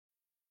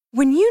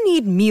When you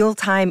need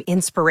mealtime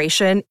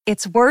inspiration,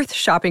 it's worth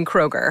shopping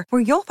Kroger,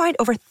 where you'll find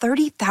over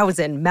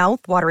 30,000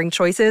 mouth-watering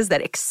choices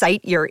that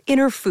excite your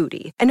inner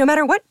foodie. And no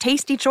matter what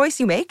tasty choice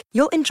you make,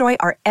 you'll enjoy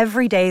our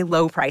everyday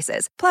low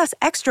prices, plus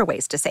extra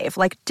ways to save,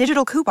 like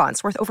digital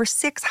coupons worth over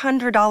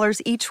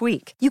 $600 each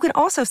week. You can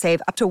also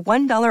save up to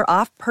 $1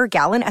 off per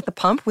gallon at the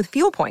pump with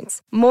fuel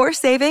points. More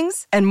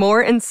savings and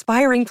more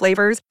inspiring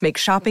flavors make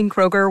shopping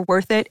Kroger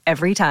worth it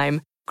every time.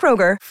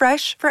 Kroger,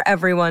 fresh for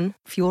everyone.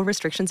 Fuel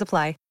restrictions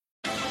apply.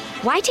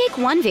 Why take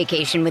one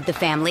vacation with the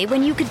family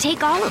when you could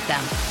take all of them?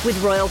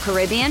 With Royal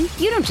Caribbean,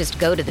 you don't just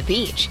go to the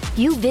beach.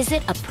 You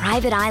visit a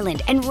private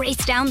island and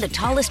race down the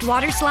tallest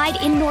water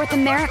slide in North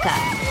America.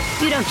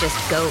 You don't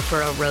just go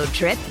for a road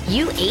trip.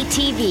 You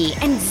ATV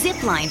and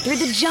zip line through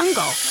the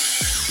jungle.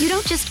 You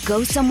don't just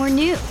go somewhere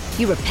new.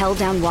 You rappel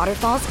down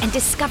waterfalls and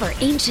discover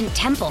ancient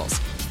temples.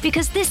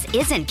 Because this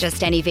isn't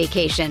just any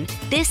vacation.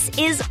 This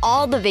is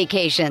all the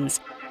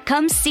vacations.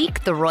 Come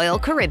seek the Royal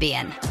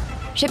Caribbean.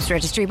 Ships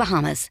Registry,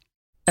 Bahamas.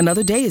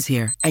 Another day is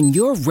here, and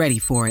you're ready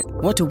for it.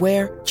 What to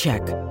wear?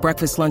 Check.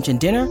 Breakfast, lunch, and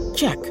dinner?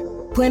 Check.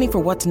 Planning for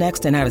what's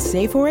next and how to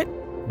save for it?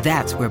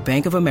 That's where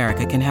Bank of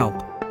America can help.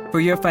 For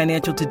your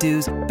financial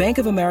to-dos, Bank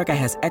of America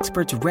has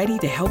experts ready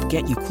to help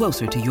get you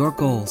closer to your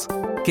goals.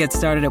 Get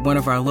started at one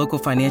of our local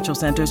financial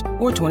centers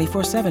or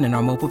 24/7 in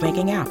our mobile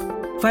banking app.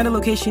 Find a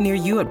location near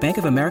you at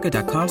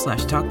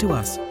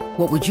bankofamerica.com/talktous.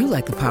 What would you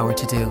like the power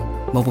to do?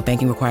 Mobile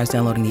banking requires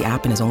downloading the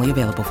app and is only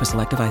available for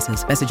select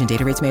devices. Message and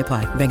data rates may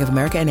apply. Bank of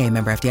America N.A.,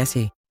 member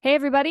FDIC. Hey,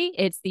 everybody.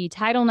 It's the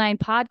Title IX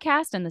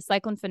podcast and the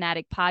Cyclone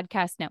Fanatic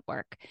Podcast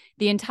Network.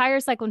 The entire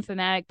Cyclone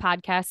Fanatic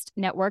Podcast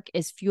Network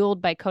is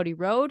fueled by Cody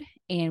Road,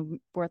 and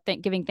we're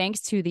giving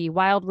thanks to the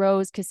Wild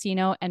Rose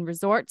Casino and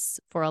Resorts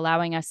for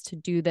allowing us to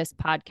do this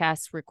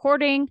podcast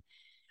recording.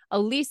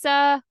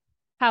 Elisa,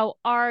 how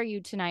are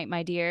you tonight,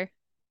 my dear?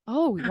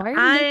 Oh, why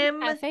are you making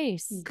that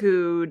face?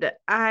 Good.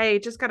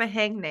 I just got a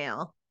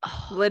hangnail.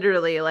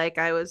 Literally, like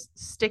I was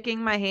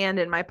sticking my hand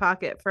in my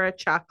pocket for a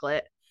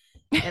chocolate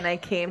and I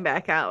came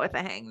back out with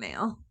a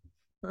hangnail.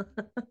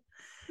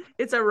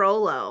 It's a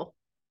Rolo.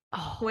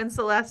 Oh. When's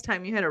the last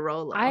time you had a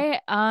Rolo?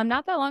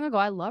 Not that long ago.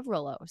 I love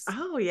Rolos.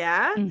 Oh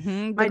yeah.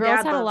 Mm-hmm. The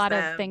girls had a lot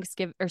of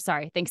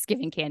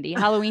Thanksgiving candy,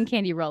 Halloween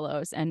candy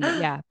Rolos, and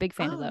yeah, big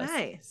fan of those.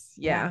 Nice.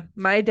 Yeah.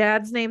 My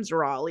dad's name's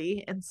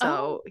Raleigh, and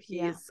so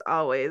he's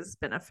always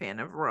been a fan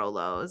of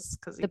Rolos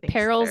because the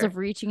perils of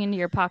reaching into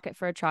your pocket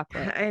for a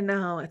chocolate. I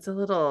know it's a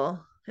little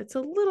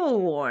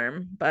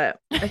warm, but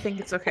I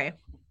think it's okay.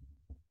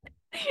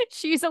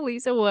 She's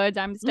Elisa Woods.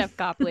 I'm Steph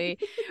Copley.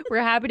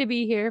 We're happy to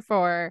be here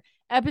for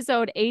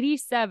episode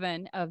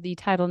 87 of the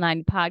Title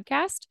IX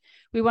podcast.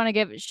 We want to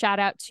give a shout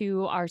out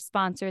to our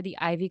sponsor, the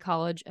Ivy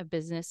College of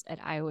Business at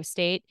Iowa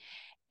State,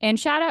 and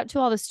shout out to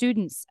all the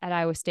students at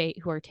Iowa State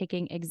who are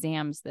taking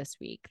exams this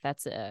week.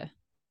 That's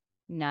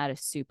not a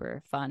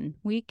super fun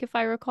week, if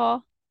I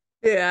recall.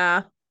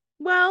 Yeah.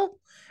 Well,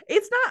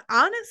 it's not,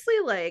 honestly,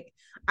 like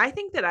I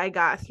think that I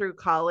got through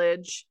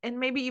college and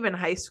maybe even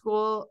high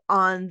school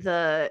on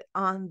the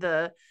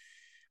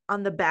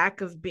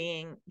back of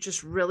being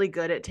just really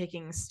good at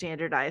taking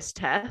standardized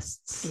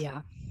tests.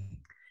 Yeah.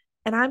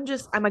 And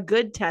I'm a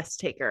good test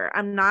taker.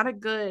 I'm not a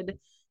good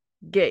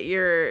get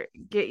your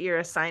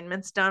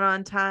assignments done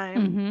on time.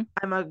 Mm-hmm.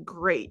 I'm a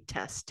great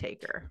test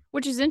taker.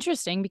 Which is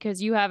interesting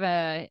because you have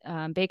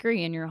a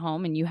bakery in your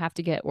home and you have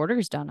to get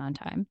orders done on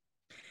time.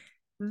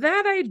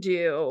 That I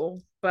do,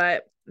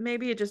 but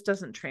maybe it just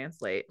doesn't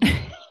translate.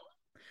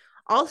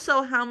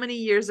 Also, how many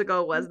years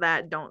ago was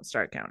that? Don't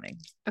start counting.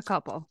 A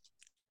couple.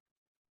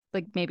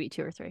 Like maybe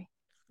 2 or 3.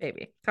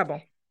 Maybe.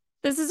 Couple.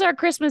 This is our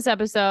Christmas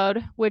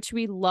episode, which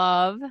we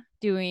love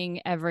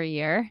doing every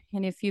year.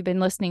 And if you've been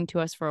listening to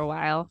us for a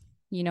while,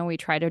 you know we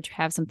try to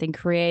have something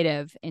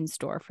creative in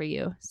store for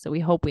you. So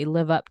we hope we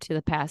live up to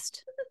the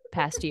past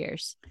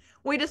years.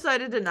 We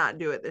decided to not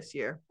do it this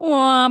year.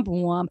 Womp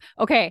womp.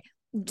 Okay.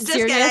 Just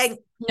kidding.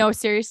 No,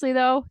 seriously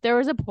though, there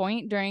was a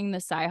point during the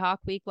Cyhawk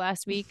week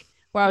last week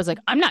where I was like,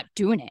 I'm not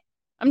doing it.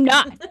 I'm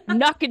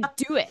not gonna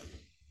do it.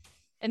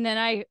 And then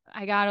I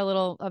got a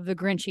little of the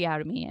Grinchy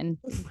out of me, and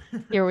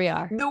here we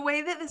are. The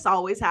way that this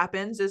always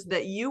happens is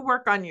that you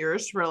work on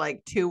yours for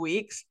like 2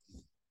 weeks,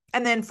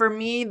 and then for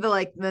me,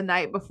 the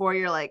night before,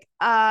 you're like,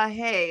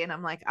 hey, and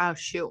I'm like, oh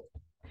shoot,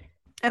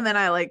 and then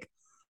I like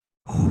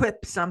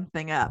whip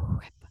something up.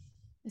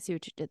 I see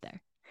what you did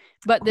there.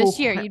 But this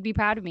year, you'd be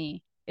proud of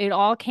me. It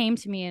all came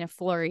to me in a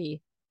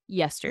flurry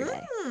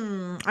yesterday.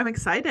 I'm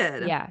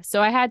excited. Yeah.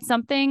 So I had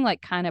something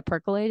like kind of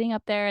percolating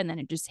up there, and then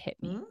it just hit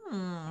me.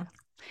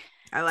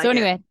 I like so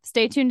anyway, it.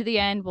 Stay tuned to the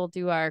end. We'll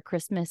do our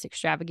Christmas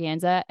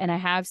extravaganza, and I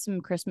have some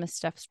Christmas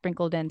stuff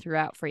sprinkled in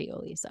throughout for you,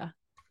 Lisa.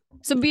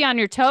 So be on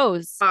your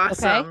toes.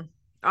 Awesome. Okay?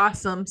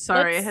 Awesome.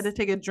 Sorry, I had to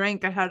take a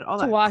drink. I had all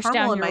that wash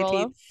caramel down in my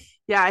Rolo. teeth.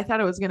 Yeah, I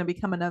thought it was going to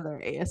become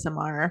another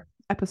ASMR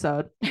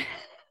episode.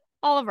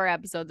 All of our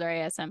episodes are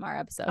ASMR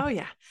episodes. Oh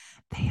yeah,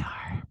 they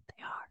are.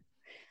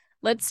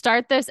 Let's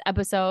start this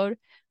episode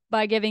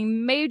by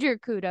giving major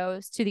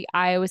kudos to the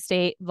Iowa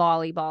State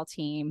volleyball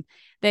team.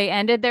 They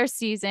ended their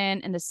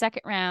season in the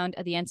second round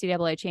of the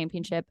NCAA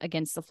championship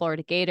against the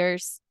Florida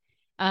Gators.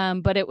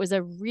 But it was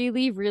a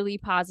really, really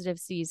positive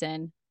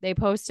season. They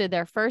posted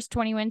their first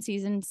 20-win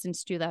season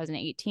since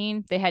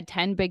 2018. They had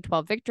 10 Big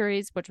 12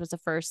 victories, which was the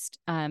first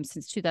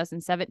since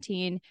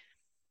 2017.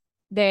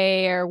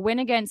 Their win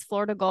against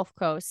Florida Gulf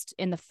Coast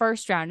in the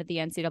first round of the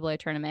NCAA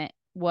tournament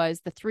was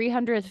the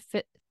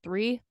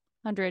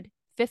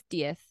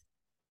 350th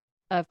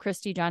of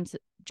Christy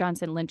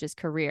Johnson Lynch's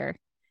career.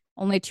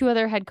 Only 2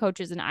 other head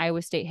coaches in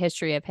Iowa State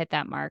history have hit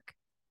that mark.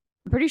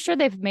 I'm pretty sure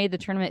they've made the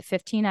tournament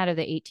 15 out of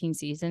the 18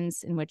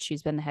 seasons in which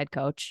she's been the head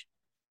coach.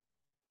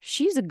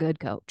 She's a good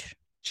coach.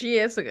 She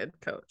is a good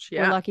coach.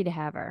 Yeah. We're lucky to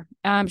have her.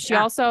 She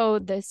also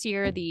this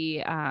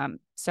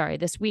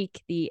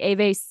week, the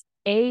AVCA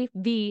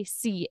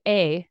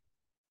AVCA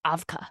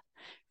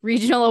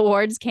regional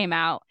awards came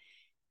out.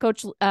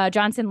 Coach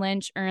Johnson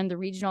Lynch earned the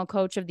Regional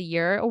Coach of the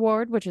Year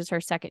award, which is her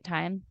second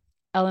time.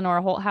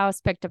 Eleanor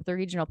Holthouse picked up the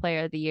Regional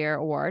Player of the Year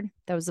award.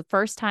 That was the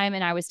first time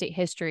in Iowa State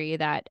history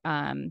that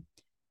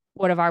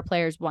one of our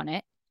players won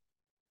it.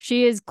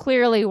 She is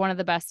clearly one of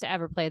the best to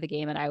ever play the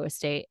game at Iowa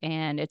State,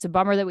 and it's a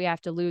bummer that we have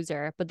to lose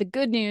her. But the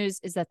good news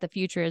is that the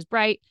future is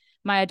bright.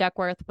 Maya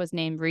Duckworth was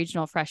named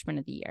Regional Freshman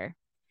of the Year.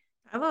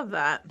 I love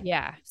that.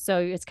 Yeah, so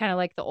it's kind of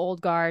like the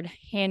old guard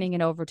handing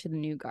it over to the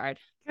new guard.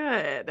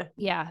 Good.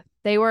 Yeah,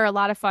 they were a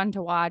lot of fun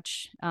to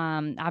watch.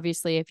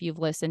 Obviously, if you've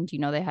listened, you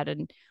know they had a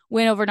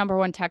win over number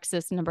 1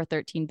 Texas and number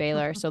 13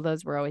 Baylor. So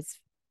those are always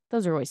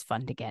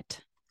fun to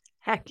get.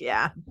 Heck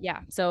yeah. Yeah.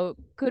 So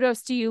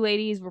kudos to you,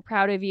 ladies. We're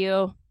proud of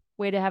you.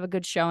 Way to have a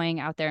good showing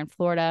out there in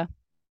Florida.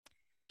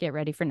 Get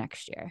ready for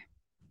next year.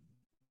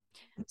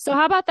 So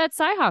how about that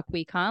Cyhawk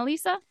week, huh,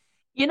 Lisa?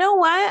 You know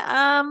what?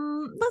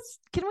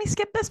 Can we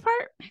skip this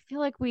part? I feel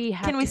like we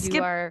have to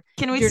do our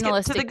can we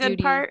journalistic skip to the good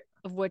duty, part?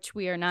 of which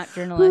we are not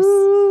journalists.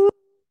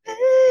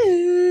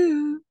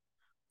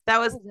 That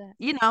was,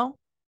 you know,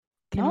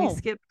 can we No.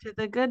 skip to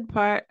the good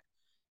part?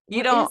 You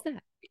What don't, is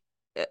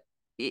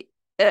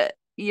that?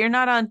 you're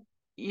not on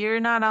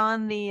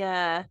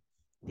the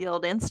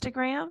old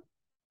Instagram.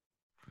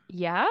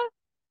 Yeah,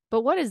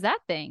 but what is that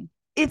thing?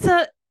 It's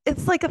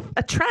like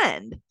a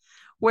trend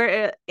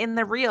where in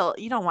the reel,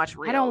 you don't watch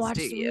reels. I don't watch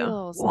do the you?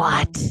 reels, no.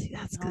 What?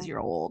 That's because No.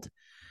 you're old.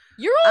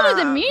 You're older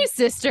than me,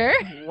 sister.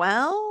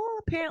 Well,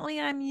 apparently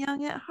I'm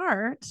young at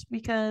heart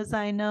because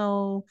I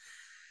know.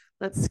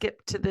 Let's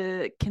skip to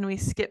the. Can we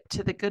skip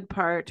to the good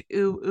part?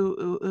 Ooh, ooh,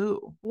 ooh,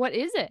 ooh. What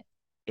is it?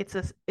 It's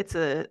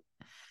a.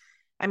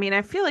 I mean,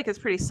 I feel like it's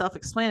pretty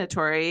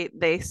self-explanatory.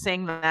 They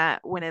sing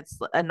that when it's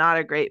not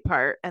a great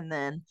part, and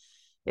then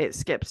it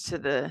skips to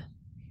the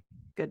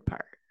good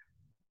part.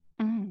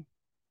 Mm.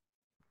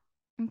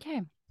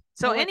 Okay.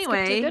 So Well, let's skip to the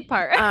anyway, good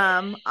part.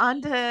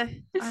 on to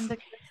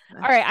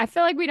All right. I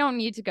feel like we don't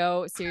need to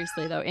go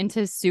seriously though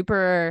into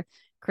super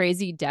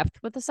crazy depth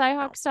with the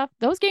Cyhawk stuff.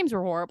 Those games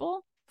were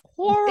horrible.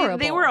 Horrible.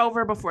 They were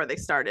over before they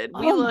started.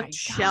 We Oh my looked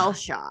shell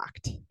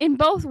shocked. in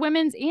both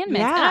women's and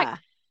men's. And Yeah.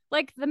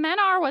 like the men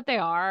are what they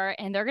are,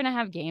 and they're gonna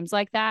have games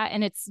like that,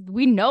 and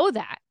we know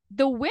that.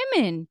 The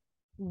women,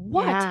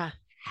 what Yeah.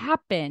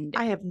 happened?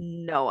 I have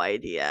no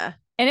idea.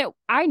 And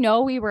I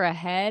know we were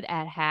ahead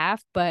at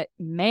half, but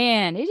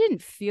man, it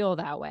didn't feel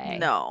that way.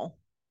 No.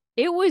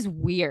 It was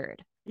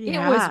weird.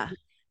 Yeah.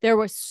 There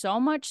was so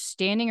much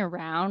standing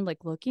around,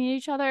 like looking at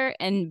each other,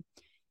 and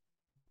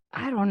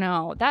I don't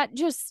know. That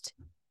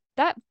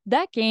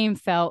game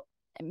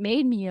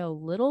made me a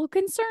little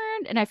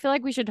concerned, and I feel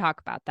like we should talk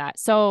about that.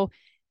 So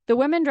the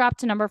women dropped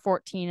to number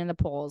 14 in the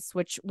polls,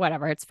 which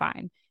whatever, it's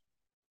fine.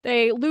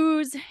 They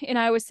lose in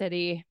Iowa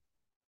City.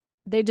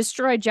 They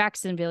destroyed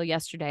Jacksonville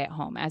yesterday at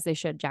home, as they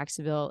should.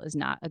 Jacksonville is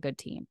not a good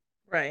team.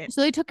 Right. So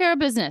they took care of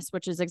business,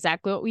 which is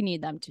exactly what we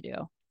need them to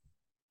do.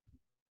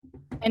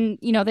 And,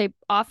 you know, they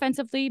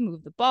offensively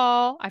moved the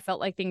ball. I felt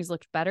like things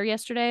looked better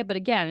yesterday, but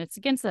again, it's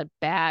against a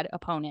bad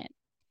opponent.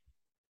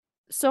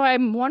 So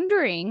I'm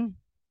wondering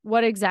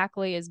what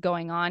exactly is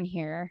going on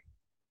here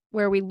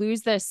where we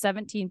lose the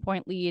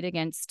 17-point lead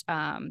against,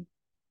 help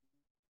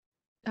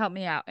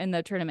me out, in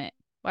the tournament.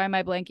 Why am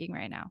I blanking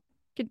right now?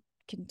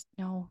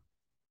 No.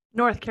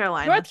 North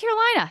Carolina.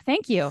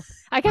 Thank you.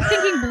 I kept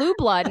thinking Blue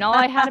Blood, and all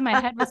I had in my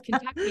head was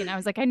Kentucky, and I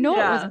was like, I know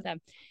it wasn't them.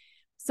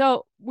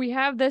 So we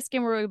have this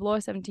game where we blow a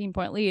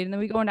 17-point lead, and then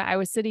we go into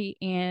Iowa City,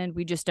 and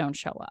we just don't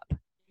show up.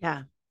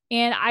 Yeah.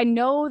 And I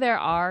know there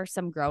are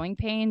some growing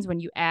pains when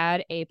you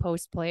add a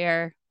post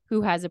player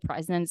who has a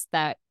presence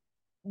that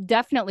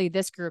definitely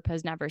this group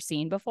has never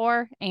seen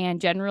before, and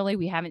generally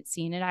we haven't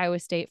seen at Iowa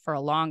State for a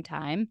long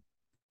time.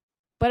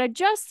 But I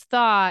just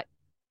thought,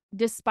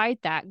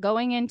 despite that,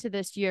 going into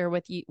this year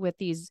with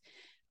these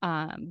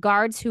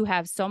guards who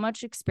have so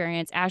much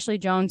experience, Ashley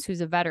Jones,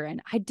 who's a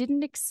veteran, I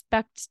didn't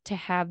expect to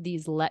have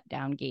these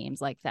letdown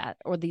games like that,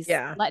 or these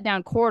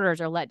letdown quarters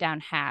or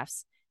letdown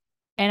halves.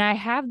 And I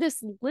have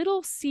this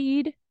little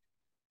seed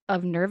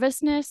of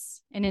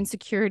nervousness and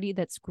insecurity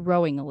that's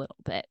growing a little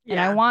bit. Yeah.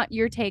 And I want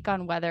your take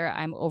on whether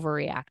I'm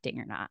overreacting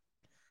or not.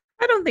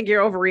 I don't think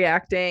you're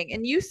overreacting.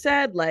 And you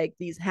said like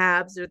these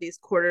halves or these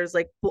quarters,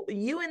 like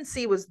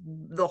UNC was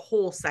the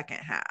whole second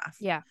half.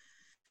 Yeah.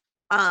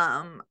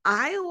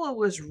 Iowa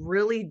was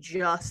really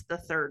just the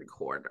third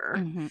quarter.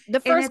 Mm-hmm. The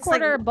first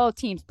quarter, like, both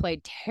teams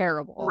played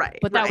terrible. Right.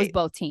 But that was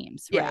both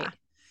teams. Yeah. Right.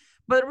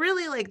 But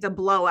really, like the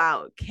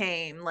blowout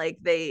came, like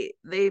they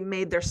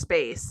made their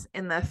space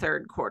in the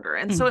third quarter.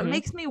 And so it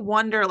makes me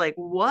wonder, like,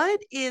 what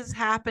is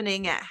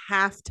happening at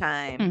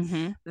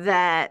halftime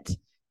that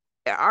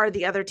are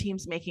the other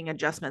teams making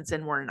adjustments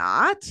and we're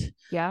not?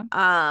 Yeah.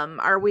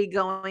 Are we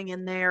going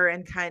in there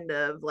and kind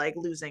of like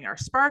losing our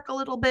spark a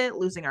little bit,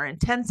 losing our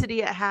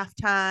intensity at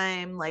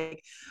halftime?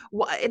 Like,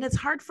 what? And it's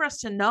hard for us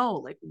to know,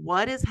 like,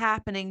 what is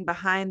happening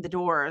behind the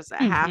doors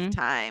at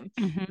halftime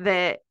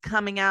that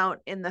coming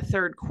out in the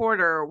third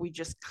quarter, we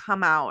just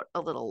come out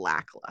a little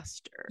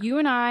lackluster. You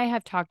and I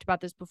have talked about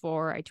this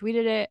before. I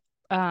tweeted it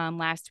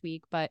last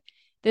week, but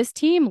this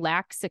team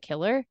lacks a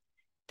killer.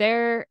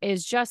 There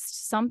is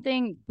just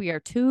something. We are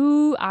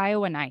too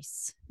Iowa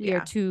nice. We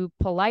are too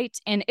polite.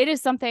 And it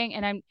is something,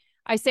 and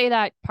I say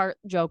that part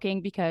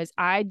joking because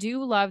I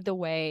do love the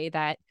way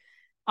that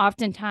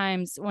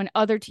oftentimes when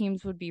other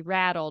teams would be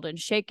rattled and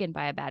shaken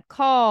by a bad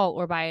call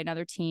or by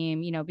another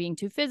team, you know, being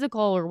too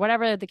physical or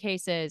whatever the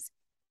case is,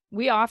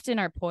 we often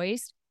are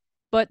poised.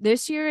 But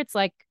this year it's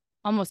like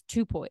almost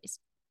too poised.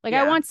 Like,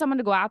 I want someone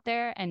to go out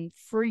there and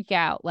freak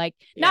out, like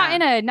not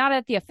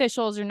at the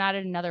officials or not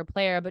at another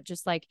player, but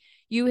just like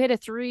you hit a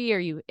three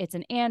or it's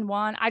an and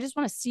one. I just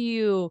want to see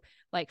you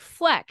like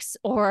flex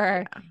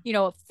or, you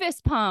know, a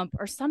fist pump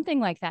or something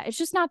like that. It's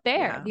just not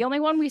there. Yeah. The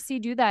only one we see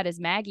do that is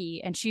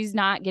Maggie, and she's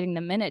not getting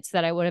the minutes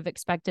that I would have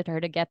expected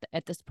her to get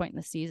at this point in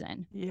the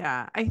season.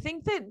 Yeah. I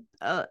think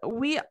that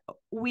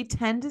we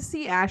tend to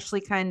see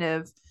Ashley kind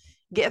of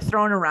get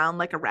thrown around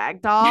like a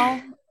rag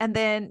doll. And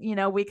then, you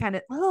know, we kind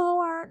of,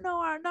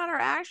 not our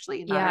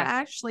Ashley, our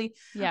Ashley.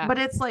 Yeah. But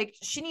it's like,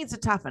 she needs to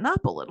toughen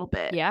up a little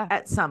bit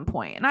at some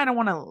point. And I don't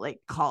want to like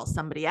call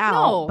somebody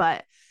out,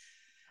 but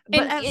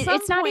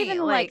it's not even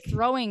like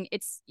throwing,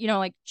 it's, you know,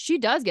 like she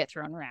does get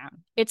thrown around.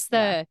 It's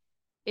the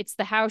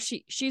how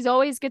she's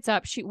always gets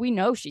up. We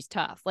know she's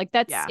tough. Like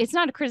it's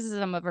not a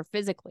criticism of her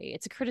physically.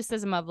 It's a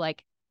criticism of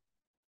like,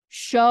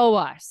 show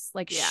us.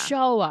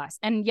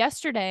 And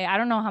yesterday, I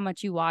don't know how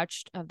much you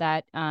watched of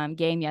that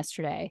game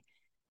yesterday.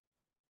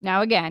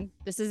 Now, again,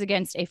 this is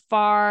against a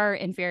far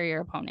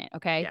inferior opponent,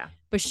 okay? Yeah.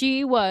 But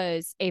she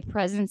was a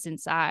presence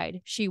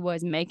inside. She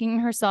was making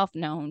herself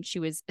known. She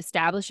was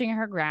establishing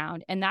her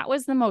ground. And that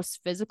was the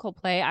most physical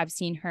play I've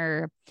seen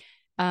her,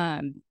 I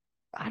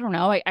don't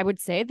know, I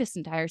would say this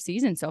entire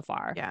season so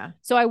far. Yeah.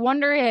 So I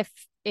wonder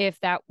if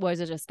that was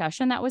a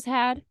discussion that was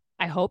had.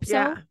 I hope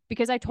so,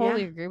 because I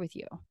totally agree with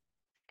you.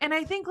 And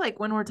I think like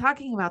when we're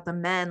talking about the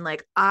men,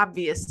 like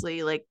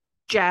obviously like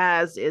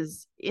Jazz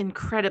is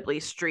incredibly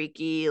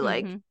streaky.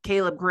 Like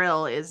Caleb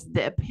Grill is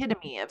the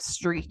epitome of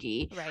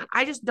streaky. Right.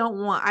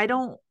 I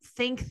don't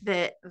think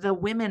that the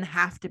women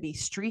have to be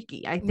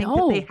streaky. I think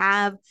that they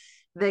have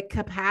the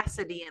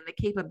capacity and the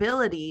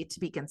capability to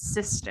be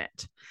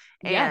consistent.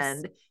 Yes.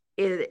 And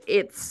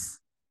it's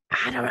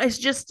I don't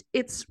know.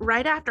 It's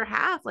right after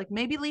half. Like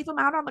maybe leave them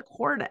out on the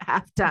court at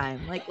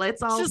halftime. Like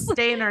let's all just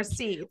stay in our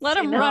seats. Let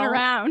them run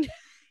around.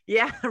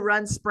 Yeah,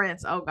 run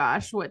sprints. Oh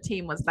gosh, what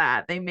team was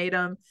that? They made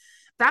them.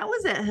 That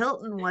was at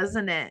Hilton,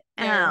 wasn't it?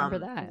 I remember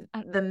that.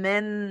 The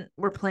men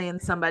were playing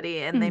somebody,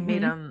 and they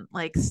made them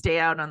like stay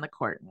out on the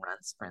court and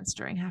run sprints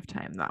during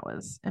halftime. That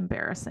was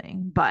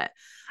embarrassing. But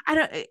I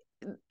don't.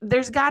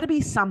 There's got to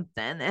be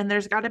something, and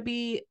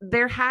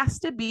there has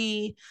to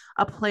be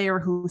a player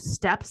who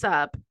steps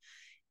up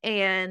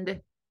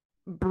and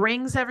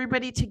brings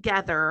everybody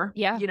together.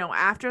 Yeah. You know,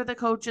 after the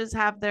coaches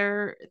have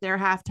their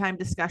halftime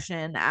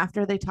discussion,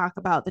 after they talk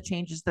about the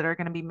changes that are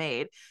going to be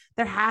made,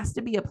 there has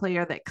to be a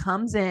player that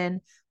comes in,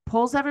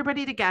 pulls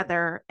everybody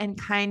together, and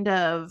kind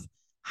of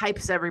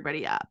hypes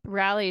everybody up.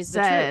 Rallies,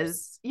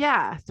 says,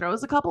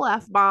 throws a couple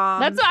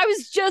F-bombs. That's what I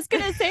was just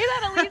going to say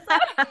that, Elisa.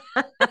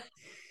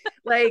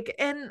 Like,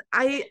 and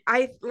I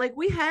like,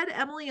 we had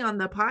Emily on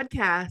the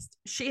podcast.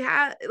 She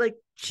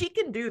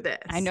can do this.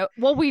 I know.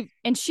 Well,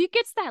 and she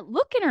gets that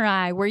look in her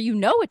eye where you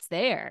know it's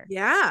there.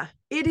 Yeah,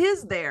 it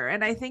is there.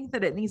 And I think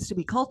that it needs to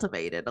be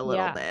cultivated a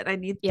little bit. I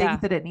think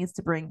that it needs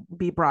to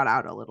be brought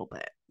out a little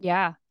bit.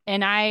 Yeah.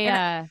 And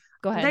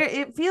go ahead.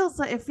 It feels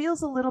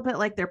a little bit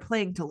like they're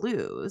playing to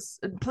lose,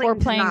 playing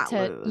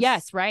to lose.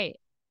 Yes, right.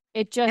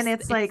 It's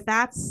like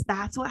that's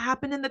what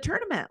happened in the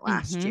tournament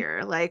last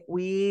year. Like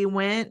we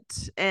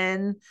went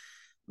and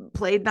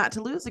played not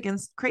to lose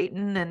against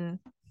Creighton, and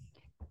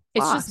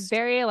it's lost. Just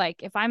very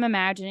like, if I'm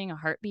imagining a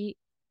heartbeat,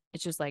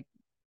 it's just like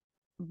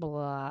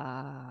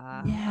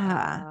blah.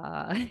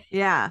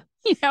 Yeah.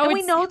 You know,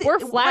 we know that we're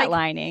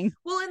flatlining. Like,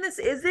 well, and this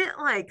isn't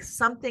like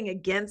something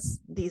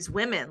against these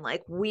women.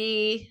 Like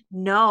we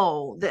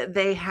know that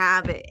they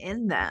have it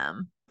in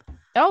them.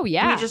 Oh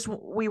yeah.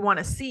 We want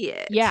to see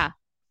it. Yeah.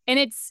 And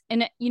it's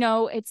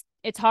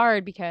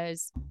hard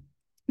because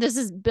Coach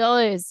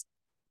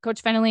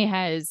Fennelly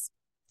has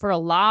for a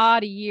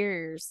lot of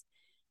years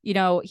you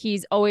know,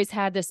 he's always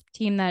had this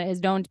team that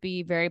is known to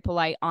be very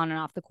polite on and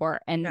off the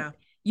court. And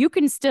you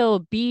can still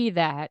be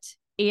that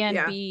and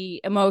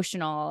be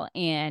emotional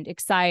and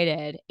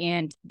excited.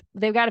 And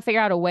they've got to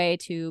figure out a way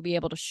to be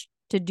able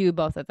to do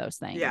both of those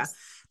things. Yeah.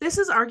 This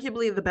is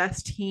arguably the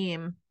best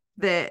team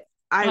that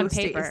Iowa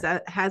State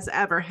has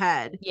ever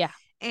had. Yeah.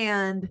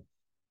 And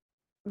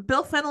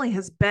Bill Fennelly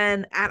has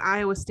been at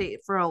Iowa State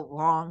for a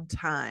long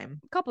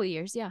time. A couple of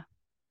years, yeah.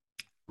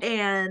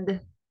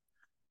 And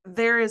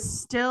there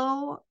is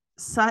still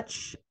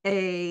such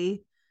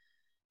a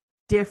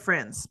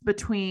difference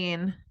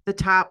between the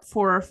top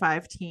 4 or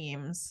 5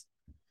 teams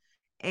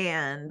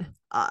and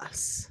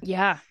us.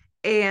 Yeah.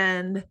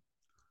 And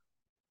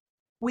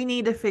we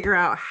need to figure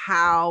out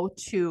how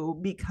to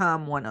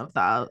become one of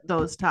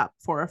those top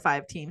 4 or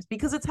 5 teams,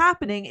 because it's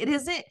happening. It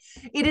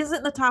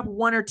isn't the top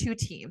 1 or 2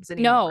 teams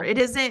anymore. No. It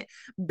isn't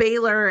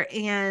Baylor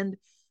and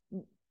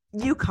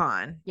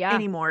UConn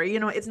anymore. You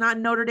know, it's not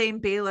Notre Dame,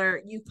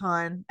 Baylor,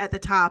 UConn at the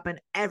top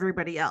and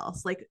everybody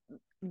else. Like,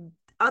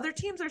 other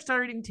teams are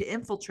starting to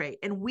infiltrate,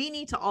 and we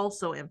need to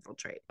also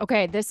infiltrate.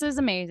 Okay, this is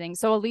amazing.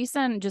 So Elisa,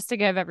 and just to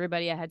give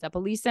everybody a heads up,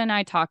 Elisa and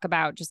I talk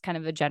about just kind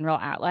of a general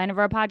outline of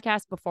our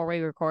podcast before we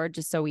record,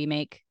 just so we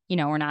make, you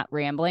know, we're not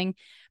rambling,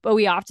 but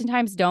we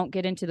oftentimes don't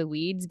get into the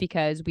weeds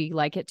because we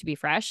like it to be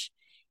fresh.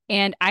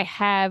 And I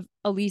have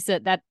Elisa,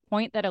 that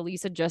point that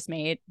Elisa just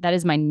made, that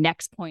is my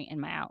next point in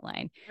my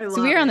outline.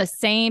 So we are on the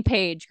same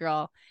page,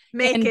 girl.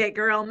 Make it,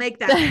 girl. Make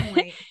that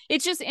point.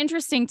 It's just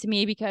interesting to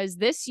me because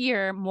this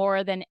year,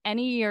 more than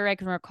any year I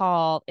can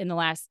recall in the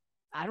last,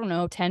 I don't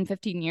know, 10,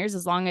 15 years,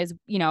 as long as,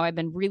 you know, I've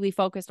been really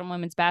focused on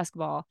women's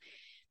basketball.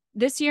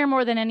 This year,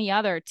 more than any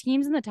other,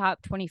 teams in the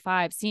top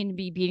 25 seem to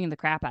be beating the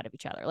crap out of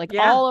each other. Like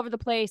all over the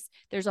place.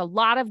 There's a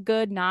lot of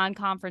good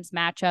non-conference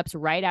matchups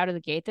right out of the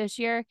gate this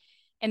year.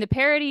 And the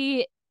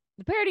parity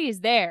is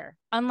there.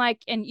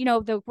 Unlike, and you know,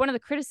 one of the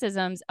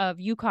criticisms of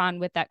UConn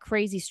with that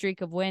crazy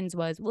streak of wins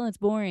was, well, it's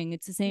boring.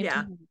 It's the same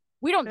team.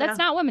 That's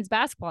not women's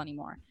basketball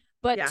anymore.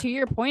 But to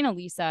your point,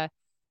 Elisa,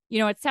 you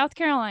know, it's South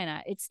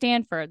Carolina, it's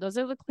Stanford. Those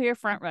are the clear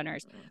front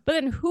runners. But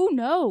then who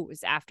knows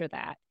after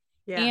that?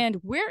 Yeah. And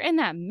we're in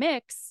that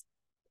mix,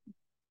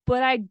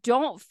 but I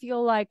don't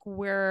feel like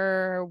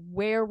we're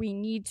where we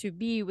need to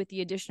be with the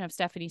addition of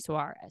Stephanie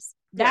Suarez.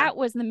 That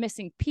was the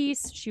missing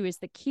piece. She was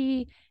the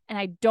key. And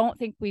I don't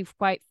think we've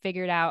quite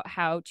figured out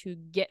how to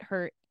get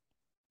her,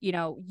 you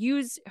know,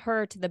 use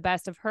her to the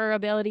best of her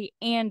ability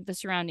and the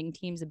surrounding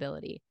team's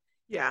ability.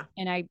 Yeah.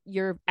 And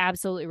you're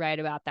absolutely right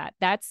about that.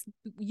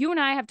 You and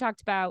I have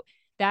talked about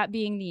that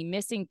being the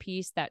missing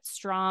piece, that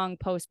strong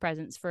post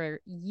presence for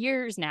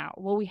years now.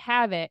 Well, we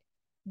have it.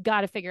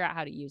 Got to figure out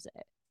how to use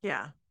it.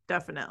 Yeah,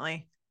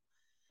 definitely.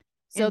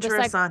 So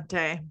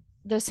Interessante.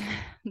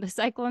 The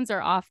Cyclones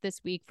are off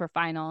this week for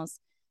finals,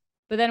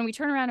 but then we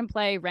turn around and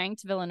play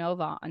ranked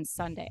Villanova on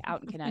Sunday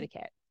out in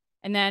Connecticut.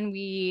 And then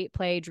we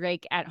play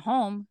Drake at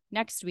home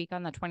next week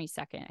on the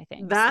 22nd, I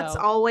think. That's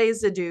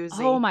always a doozy.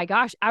 Oh my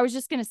gosh. I was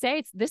just going to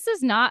say, this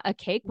is not a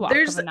cakewalk.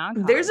 There's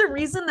a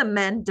reason the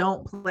men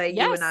don't play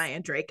you and I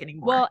and Drake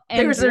anymore. Well, and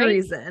there's Drake a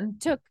reason.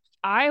 Took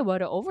Iowa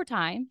to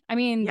overtime. I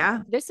mean,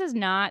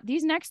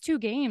 these next 2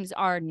 games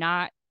are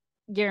not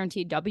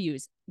guaranteed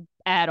W's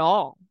at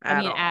all.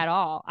 At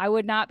all. I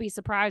would not be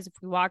surprised if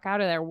we walk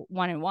out of there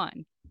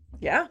 1-1.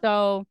 Yeah.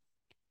 So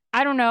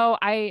I don't know.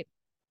 I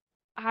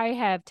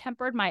have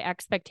tempered my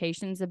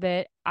expectations a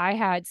bit. I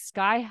had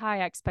sky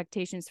high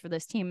expectations for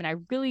this team, and I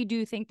really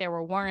do think they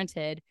were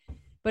warranted.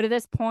 But at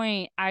this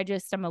point, I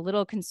just am a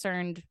little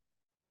concerned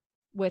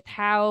with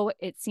how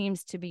it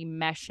seems to be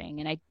meshing,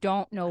 and I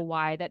don't know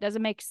why. That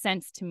doesn't make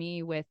sense to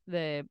me with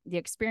the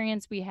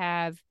experience we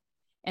have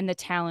and the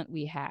talent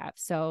we have.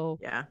 So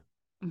yeah,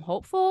 I'm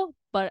hopeful,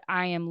 but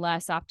I am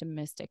less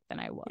optimistic than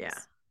I was. Yeah.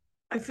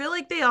 I feel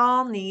like they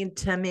all need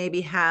to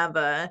maybe have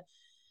a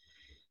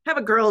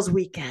girls'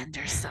 weekend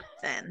or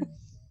something.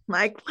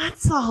 Like,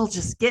 let's all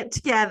just get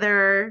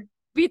together,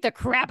 beat the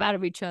crap out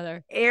of each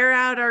other, air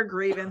out our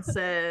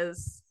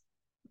grievances,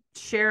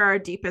 share our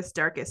deepest,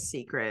 darkest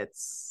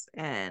secrets,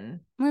 and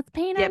let's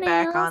paint get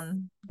back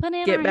on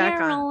get back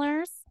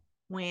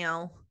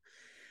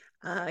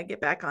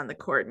on the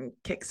court and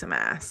kick some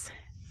ass.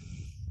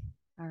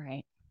 All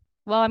right.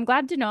 Well, I'm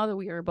glad to know that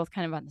we were both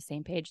kind of on the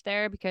same page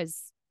there,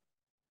 because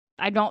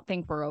I don't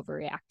think we're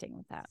overreacting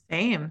with that.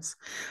 Sames.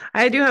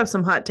 I do have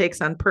some hot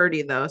takes on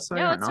Purdy, though, so I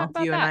don't know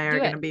if you and I are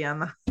going to be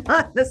on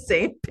the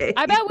same page.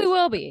 I bet we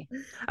will be.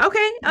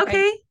 Okay.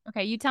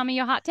 Okay, you tell me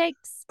your hot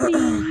takes,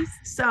 please.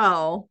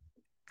 So,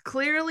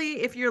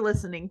 clearly, if you're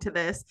listening to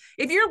this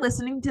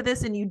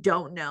and you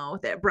don't know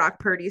that Brock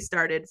Purdy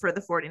started for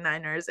the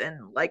 49ers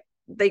and, like,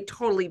 they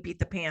totally beat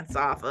the pants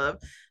off of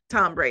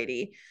Tom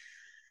Brady,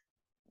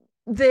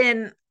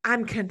 then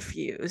I'm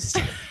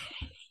confused.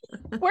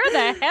 Where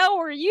the hell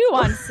were you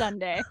on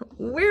Sunday?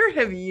 Where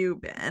have you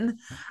been?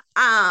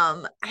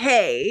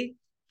 Hey,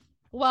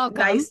 welcome.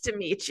 Nice to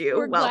meet you.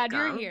 We're glad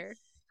you're here.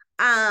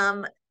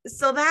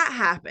 So that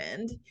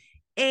happened,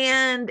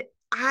 and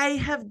I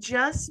have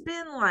just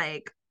been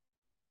like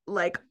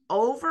like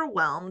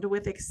overwhelmed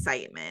with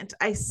excitement.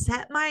 I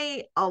set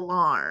my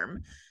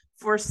alarm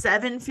for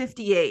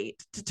 7:58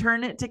 to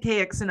turn it to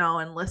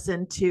KXNO and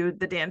listen to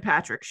the Dan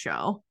Patrick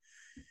Show.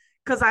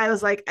 Because I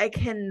was like, I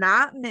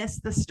cannot miss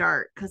the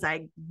start because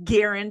I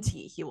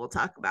guarantee he will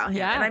talk about him.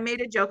 Yeah. And I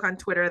made a joke on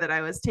Twitter that I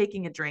was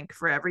taking a drink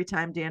for every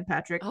time Dan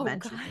Patrick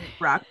mentioned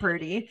Brock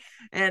Purdy.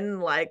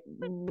 And like,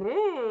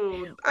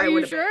 are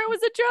you sure it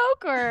was a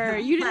joke, or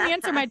you didn't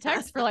answer my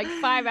text for like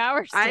 5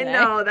 hours today? I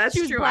know, that's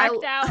she was true.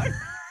 Blacked out.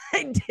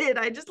 I did.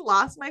 I just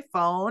lost my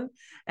phone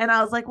and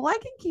I was like, well, I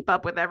can keep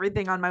up with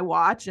everything on my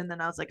watch. And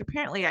then I was like,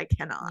 apparently I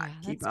cannot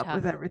keep up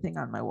with everything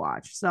on my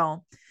watch.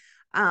 So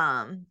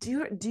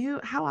do you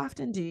how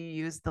often do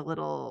you use the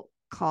little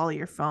call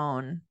your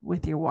phone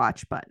with your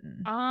watch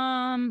button?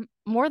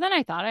 More than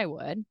I thought I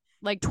would.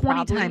 Like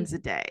 20 times a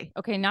day.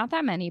 Okay, not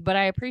that many, but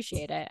I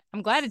appreciate it.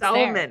 I'm glad it's so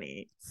there.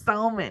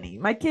 So many.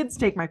 My kids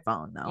take my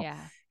phone though,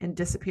 and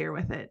disappear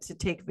with it to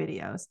take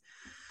videos.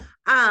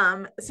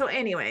 So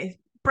anyway,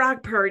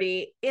 Brock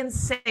Purdy,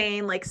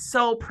 insane, like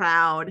so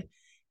proud.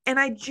 And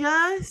I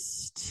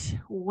just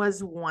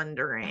was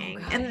wondering,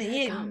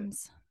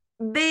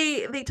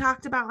 they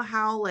talked about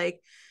how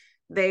like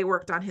they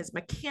worked on his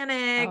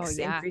mechanics,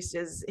 increased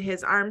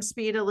his arm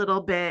speed a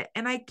little bit.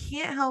 And I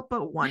can't help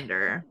but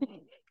wonder,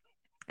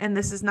 and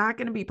this is not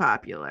going to be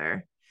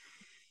popular,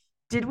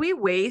 did we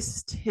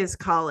waste his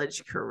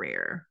college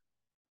career?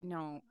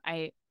 No,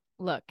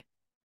 look,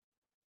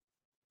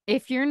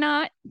 if you're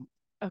not,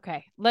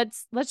 okay,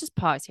 let's just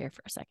pause here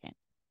for a second.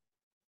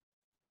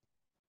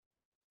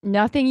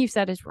 Nothing you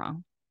said is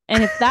wrong.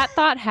 And if that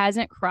thought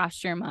hasn't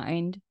crossed your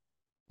mind,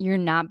 you're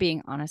not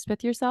being honest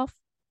with yourself.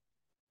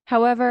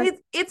 However,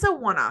 it's a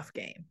one-off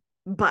game,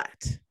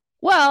 but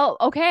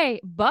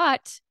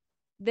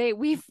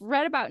we've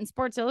read about in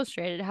Sports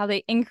Illustrated how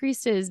they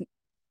increased his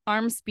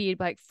arm speed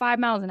by like 5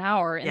 miles an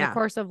hour in the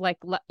course of like,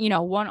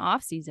 one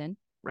off season.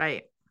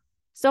 Right.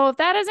 So if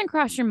that hasn't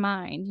crossed your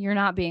mind, you're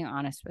not being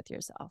honest with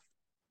yourself.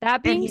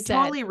 That being said,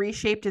 totally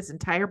reshaped his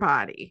entire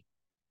body.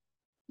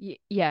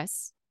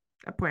 Yes.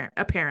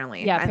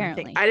 Apparently. Yeah,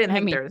 apparently. I didn't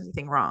think there was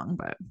anything wrong,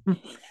 but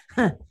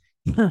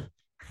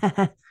start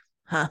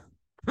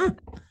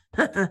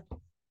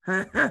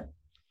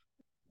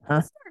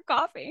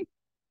coughing.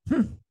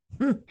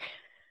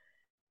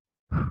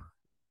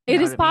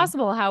 It is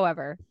possible,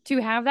 however,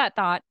 to have that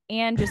thought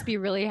and just be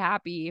really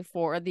happy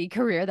for the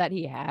career that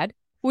he had,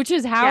 which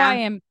is how I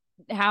am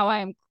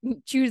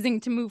choosing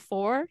to move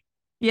forward.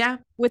 Yeah.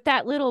 With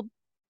that little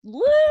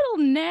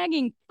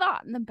nagging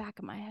thought in the back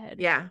of my head.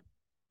 Yeah.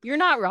 You're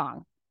not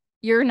wrong.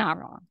 You're not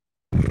wrong.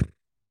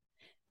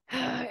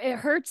 It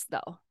hurts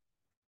though.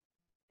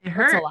 It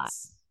hurts a lot.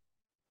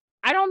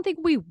 I don't think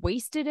we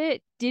wasted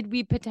it. Did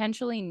we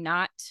potentially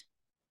not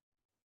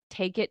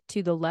take it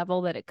to the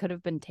level that it could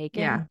have been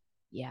taken?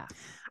 Yeah.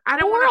 I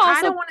don't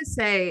want to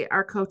say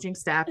our coaching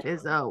staff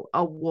is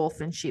a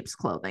wolf in sheep's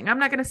clothing. I'm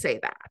not going to say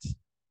that.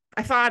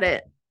 I thought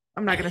it.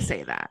 I'm not going to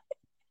say that.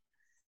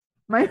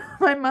 My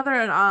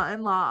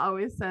mother-in-law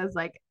always says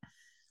like,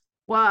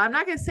 well, I'm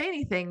not going to say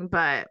anything,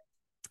 but,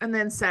 and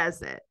then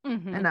says it.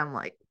 Mm-hmm. And I'm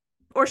like,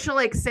 or she'll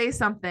like say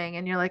something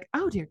and you're like,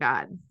 oh dear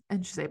God.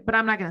 And she'll say, but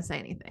I'm not going to say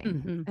anything.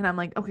 Mm-hmm. And I'm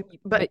like, okay,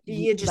 but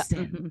you just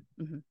said. Mm-hmm,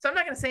 mm-hmm. So I'm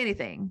not going to say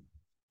anything.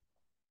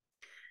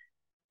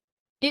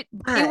 It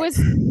was,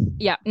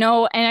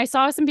 no. And I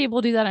saw some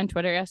people do that on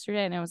Twitter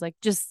yesterday. And I was like,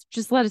 just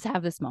let us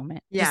have this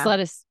moment. Yeah.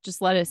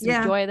 Just let us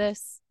enjoy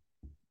this.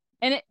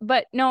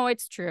 But no,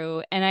 it's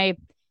true. And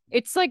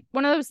it's like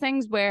one of those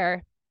things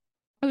where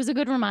it was a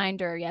good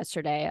reminder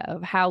yesterday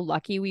of how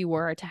lucky we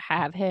were to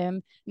have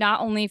him,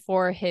 not only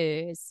for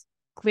his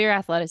clear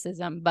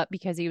athleticism, but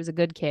because he was a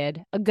good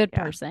kid, a good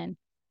person.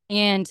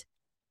 And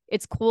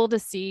it's cool to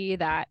see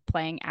that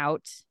playing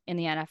out in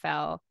the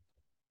NFL.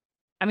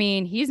 I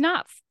mean,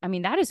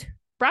 that is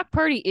Brock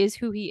Purdy is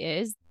who he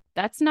is.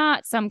 That's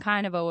not some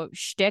kind of a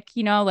shtick,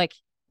 like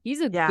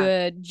he's a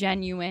good,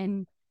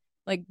 genuine,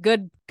 like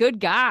good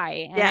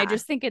guy. And I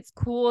just think it's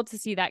cool to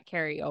see that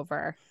carry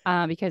over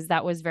because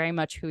that was very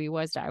much who he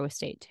was to Iowa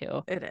State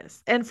too. It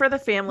is. And for the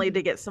family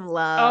to get some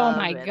love. Oh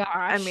my gosh.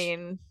 I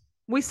mean,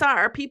 we saw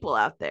our people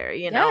out there,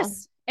 know?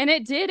 Yes. And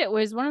it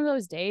was one of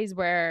those days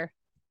where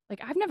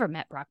like, I've never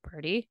met Brock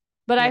Purdy,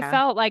 but I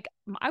felt like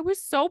I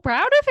was so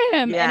proud of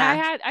him.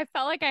 Yeah. And I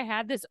felt like I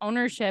had this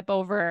ownership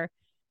over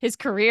his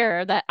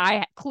career that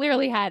I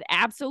clearly had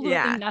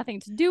absolutely nothing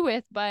to do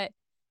with, but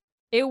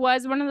it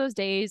was one of those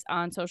days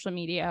on social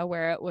media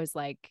where it was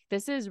like,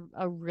 this is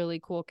a really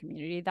cool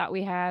community that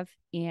we have.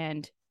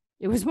 And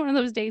it was one of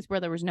those days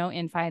where there was no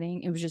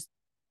infighting. It was just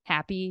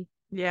happy.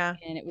 Yeah.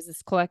 And it was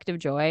this collective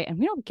joy. And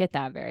we don't get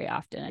that very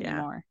often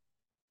anymore.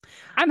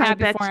 I'm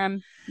happy for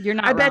him. You're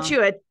not wrong. Bet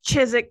you a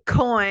Chiswick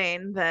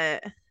coin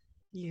that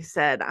you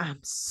said, I'm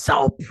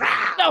so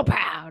proud. So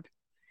proud.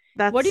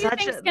 What do you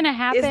think is going to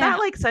happen? Is that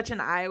like such an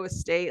Iowa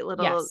State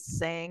little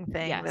saying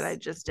thing that I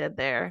just did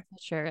there?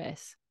 It sure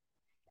is.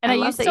 And I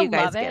used to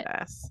love it.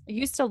 I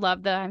used to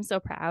love the I'm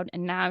so proud.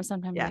 And now I'm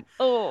sometimes like,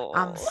 oh,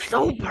 I'm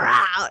so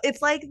proud.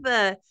 It's like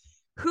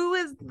Who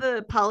is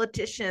the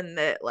politician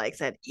that like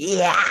said,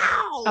 yeah?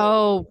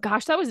 Oh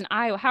gosh, that was in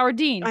Iowa. Howard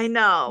Dean. I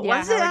know. Yeah,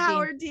 Was it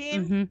Howard Dean. Howard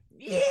Dean? Mhm.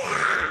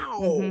 Yeah.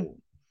 Mhm.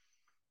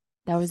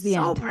 That was the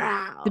So end.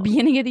 proud. The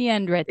beginning of the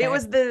end right there. It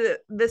was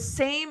the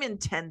same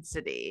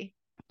intensity.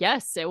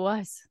 Yes, it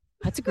was.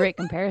 That's a great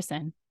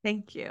comparison.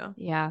 Thank you.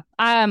 Yeah.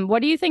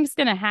 What do you think is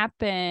going to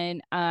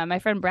happen? My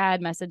friend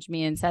Brad messaged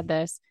me and said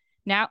this.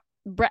 Now,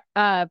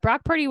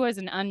 Brock Purdy was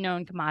an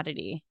unknown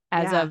commodity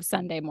as of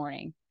Sunday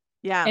morning.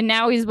 Yeah. And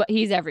now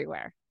he's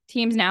everywhere.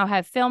 Teams now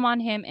have film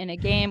on him in a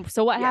game.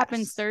 So what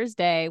happens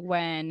Thursday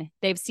when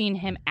they've seen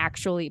him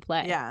actually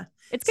play? Yeah.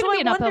 It's going to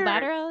be an uphill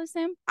battle, I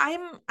assume.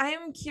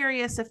 I'm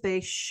curious if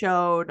they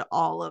showed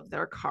all of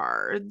their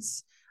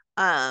cards,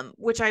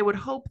 which I would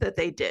hope that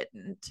they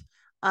didn't,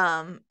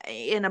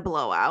 in a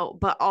blowout,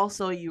 but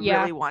also you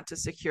really want to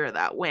secure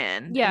that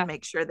win and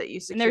make sure that you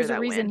secure that win. And there's a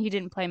reason he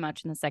didn't play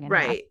much in the second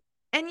half. Right.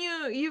 And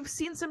you've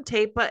seen some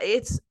tape, but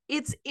it's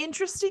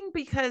interesting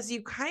because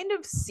you kind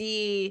of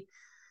see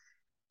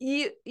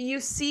you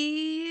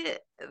see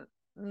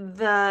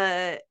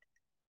the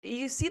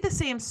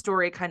same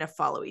story kind of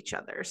follow each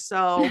other.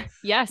 So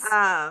yes,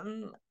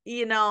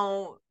 you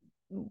know,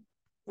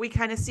 we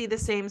kind of see the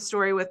same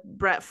story with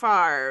Brett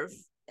Favre,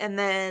 and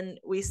then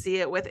we see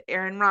it with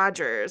Aaron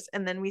Rodgers,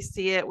 and then we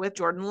see it with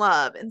Jordan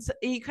Love, and so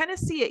you kind of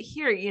see it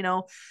here. You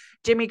know,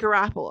 Jimmy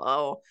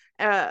Garoppolo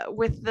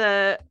with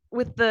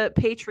the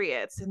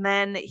Patriots, and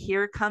then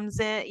here comes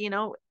it. You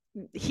know,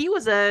 he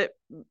was a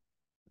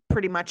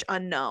pretty much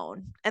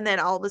unknown, and then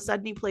all of a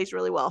sudden he plays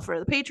really well for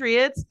the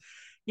Patriots.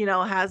 You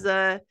know, has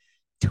a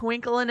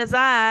twinkle in his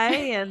eye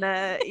and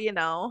a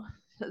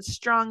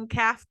strong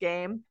calf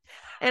game,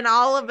 and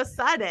all of a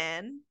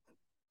sudden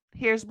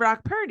here's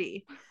Brock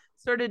Purdy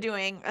sort of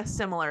doing a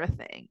similar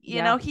thing.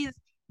 You know, he's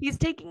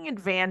taking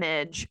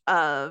advantage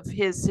of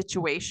his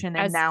situation,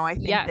 and now I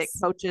think that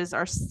coaches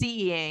are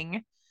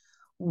seeing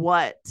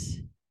what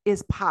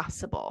is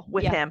possible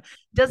with him.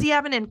 Does he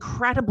have an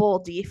incredible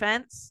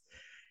defense?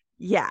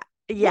 Yeah,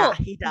 well,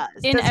 he does.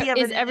 Does he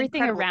have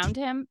everything around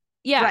him?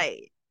 Yeah.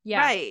 Right. Yeah.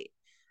 Right.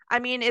 I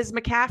mean, is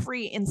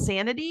McCaffrey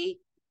insanity?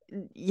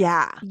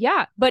 Yeah.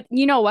 Yeah. But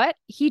you know what?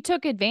 He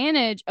took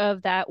advantage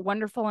of that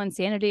wonderful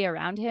insanity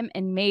around him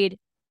and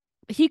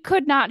he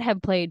could not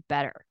have played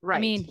better. Right. I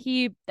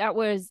mean, that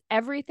was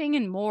everything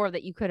and more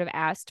that you could have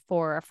asked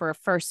for a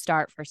first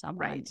start for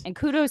someone. Right. And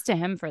kudos to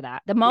him for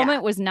that. The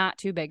moment was not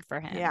too big for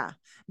him. Yeah.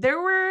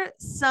 There were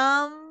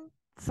some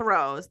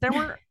throws. There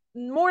were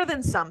more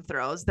than some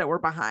throws that were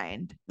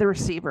behind the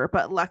receiver,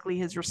 but luckily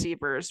his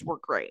receivers were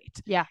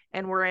great. Yeah.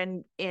 And were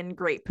in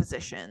great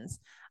positions.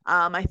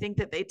 I think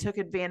that they took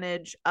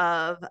advantage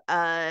of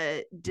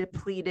a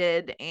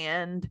depleted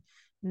and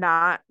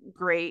not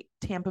great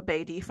Tampa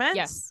Bay defense.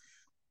 Yes.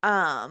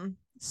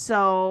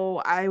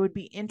 So I would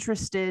be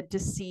interested to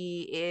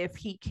see if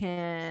he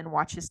can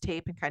watch his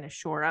tape and kind of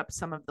shore up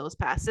some of those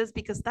passes,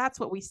 because that's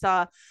what we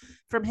saw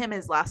from him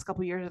his last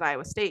couple years at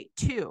Iowa State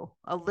too.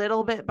 A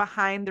little bit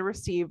behind the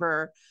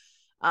receiver,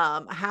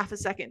 a half a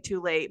second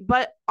too late,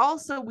 but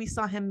also we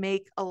saw him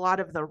make a lot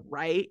of the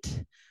right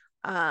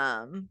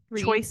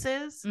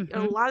choices, a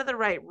lot of the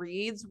right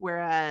reads,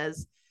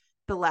 whereas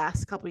the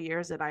last couple of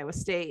years at Iowa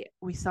State,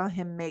 we saw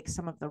him make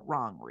some of the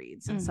wrong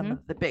reads in some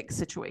of the big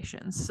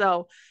situations.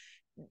 So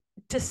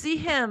to see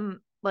him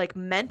like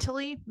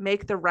mentally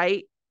make the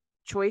right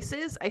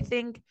choices, I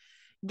think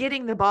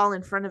getting the ball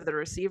in front of the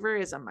receiver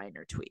is a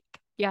minor tweak.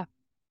 Yeah.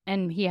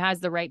 And he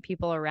has the right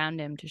people around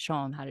him to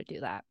show him how to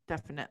do that.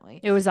 Definitely.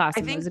 It was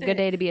awesome. It was a good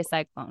day to be a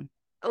Cyclone.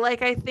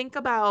 Like I think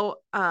about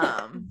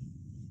the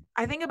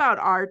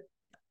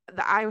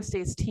Iowa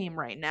State's team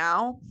right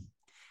now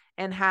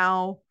and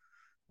how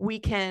we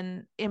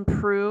can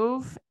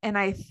improve. And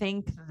I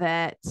think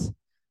that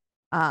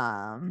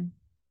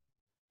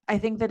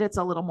it's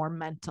a little more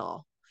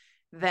mental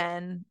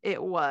than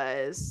it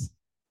was,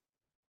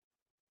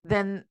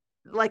 than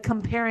like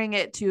comparing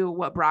it to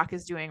what Brock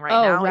is doing right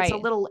now. Right.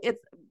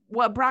 It's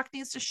what Brock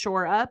needs to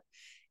shore up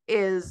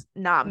is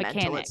not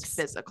mechanics. Mental, it's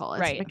physical.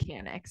 It's right.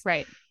 mechanics.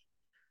 Right.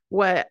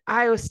 What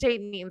Iowa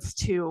State needs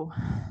to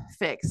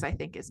fix, I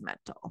think, is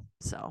mental.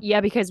 So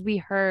yeah, because we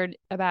heard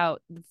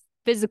about the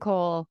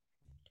physical,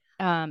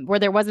 where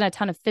there wasn't a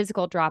ton of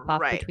physical drop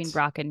off between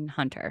Brock and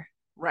Hunter.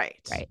 Right.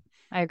 Right.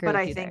 I agree. But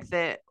with I you think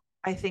there.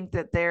 I think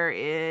that there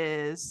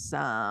is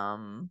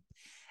some,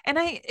 and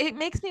it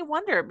makes me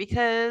wonder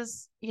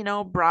because, you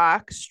know,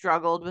 Brock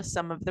struggled with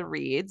some of the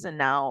reads and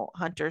now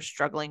Hunter's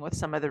struggling with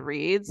some of the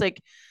reads,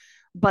 like,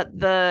 but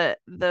the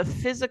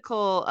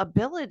physical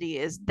ability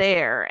is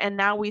there. And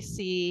now we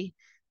see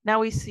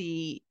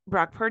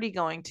Brock Purdy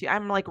going to,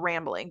 I'm like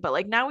rambling, but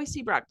like now we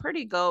see Brock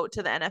Purdy go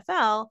to the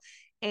NFL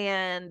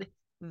and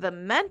the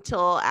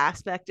mental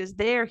aspect is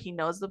there. He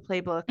knows the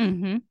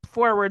playbook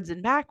forwards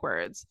and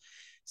backwards.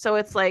 So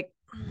it's like,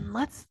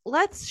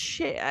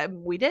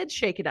 we did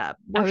shake it up.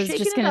 I was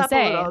just going to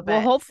say,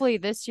 well, hopefully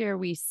this year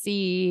we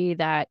see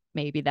that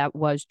maybe that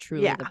was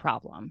truly the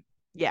problem.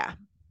 Yeah.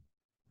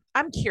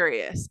 I'm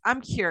curious.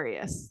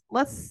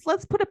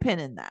 Let's put a pin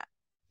in that.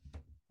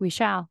 We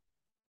shall.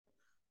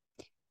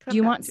 Do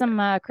you want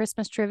some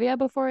Christmas trivia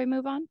before we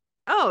move on?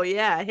 Oh,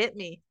 yeah. Hit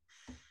me.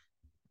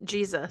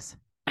 Jesus.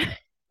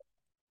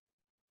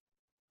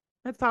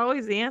 That's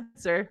always the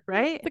answer,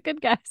 right? It's a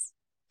good guess.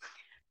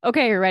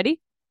 Okay, you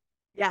ready?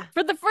 Yeah.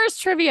 For the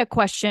first trivia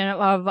question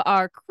of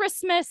our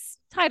Christmas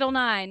Title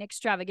IX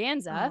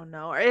extravaganza. Oh,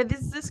 no.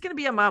 Is this going to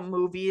be about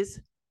movies?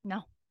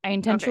 No, I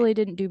intentionally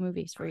didn't do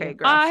movies for you.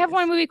 Gracias. I have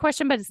one movie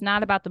question, but it's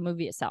not about the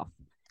movie itself.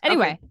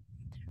 Anyway,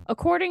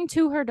 according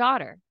to her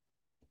daughter,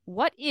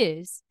 what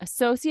is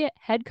associate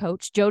head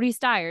coach Jody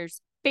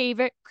Steyer's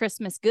favorite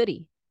Christmas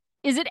goodie?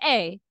 Is it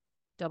A,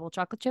 double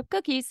chocolate chip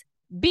cookies,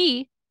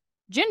 B,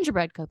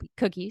 gingerbread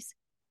cookies,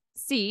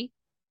 C,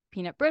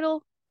 peanut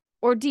brittle,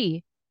 or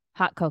D,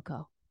 hot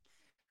cocoa?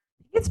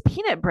 It's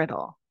peanut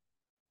brittle.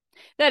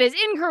 That is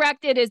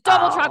incorrect. It is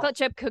double chocolate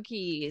chip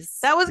cookies.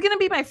 That was going to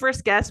be my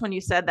first guess when you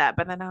said that,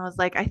 but then I was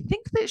like, I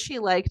think that she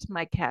liked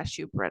my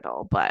cashew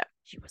brittle, but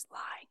she was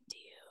lying to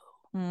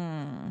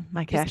you.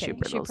 My cashew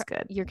brittle is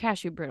good. Your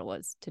cashew brittle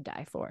is to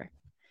die for.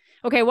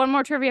 Okay, one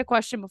more trivia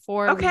question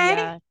before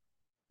we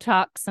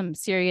talk some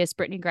serious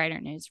Brittany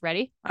Griner news.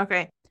 Ready?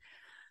 Okay.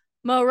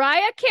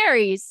 Mariah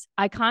Carey's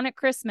iconic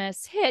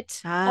Christmas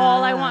hit,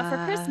 All I Want for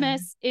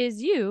Christmas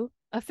Is You,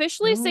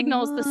 officially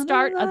signals the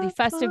start of the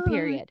festive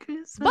period.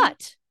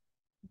 But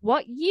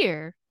what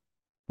year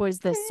was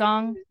the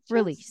song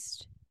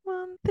released?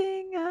 One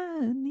thing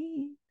I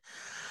need.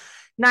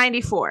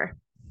 94.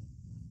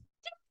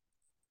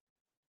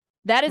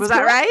 That is Was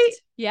correct. that right?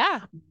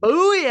 Yeah.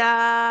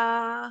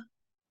 Booyah.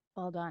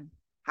 Well done.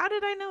 How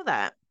did I know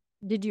that?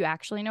 Did you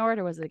actually know it,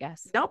 or was it a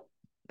guess? Nope.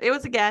 It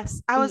was a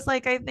guess. I was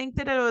like, I think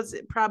that it was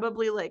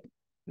probably like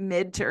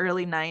mid to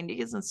early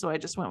 90s. And so I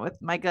just went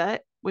with my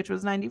gut, which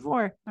was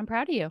 94. I'm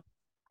proud of you.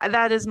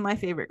 That is my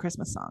favorite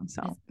Christmas song.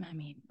 So, I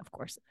mean, of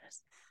course it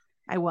is.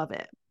 I love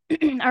it.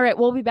 All right.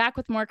 We'll be back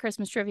with more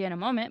Christmas trivia in a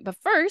moment. But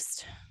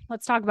first,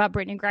 let's talk about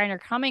Brittany Griner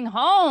coming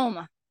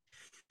home.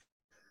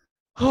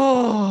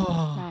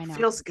 Oh, I know.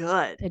 Feels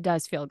good. It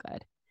does feel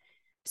good.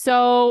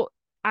 So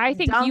I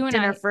think dunked you and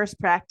in her first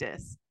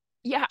practice.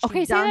 Yeah. She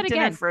Okay. Say that again.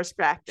 In her first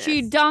practice.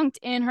 She dunked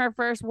in her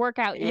first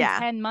workout in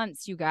 10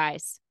 months, you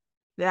guys.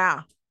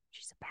 Yeah.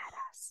 She's a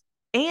badass.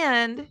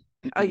 And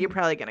you're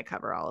probably going to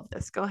cover all of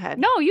this. Go ahead.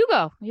 No, you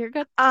go. You're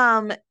good.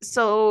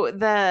 So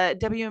the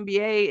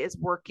WNBA is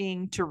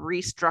working to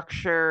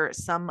restructure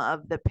some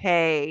of the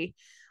pay.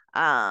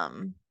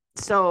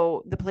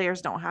 So the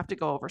players don't have to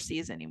go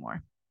overseas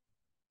anymore.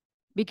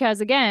 Because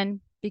the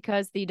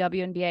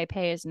WNBA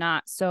pay is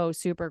not so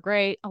super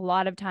great. A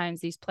lot of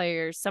times these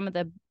players, some of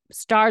the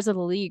stars of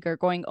the league, are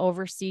going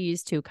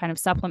overseas to kind of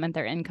supplement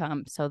their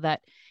income so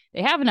that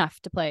they have enough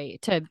to play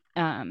to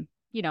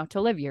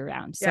live year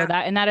round. So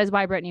that is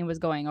why Brittany was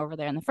going over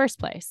there in the first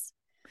place.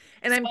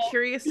 And I'm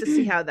curious to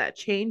see how that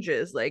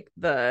changes, like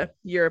the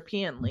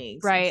European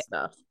leagues and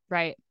stuff.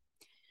 Right.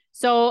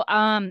 So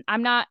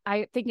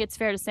I think it's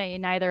fair to say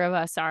neither of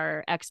us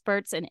are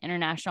experts in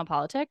international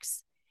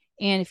politics.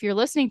 And if you're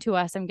listening to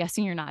us, I'm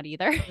guessing you're not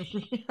either.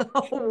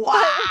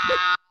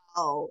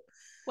 Wow.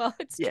 Well,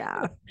 it's true.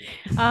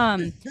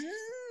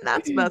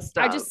 That's messed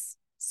up. I just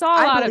saw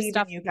a lot of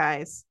stuff. You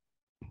guys.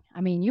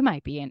 I mean, you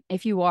might be in.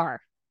 If you are,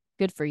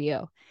 good for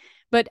you.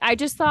 But I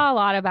just saw a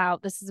lot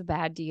about this is a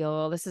bad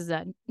deal. This is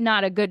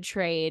not a good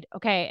trade.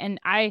 Okay.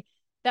 And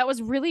that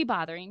was really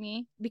bothering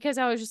me because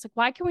I was just like,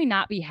 why can we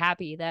not be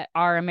happy that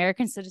our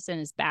American citizen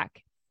is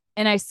back?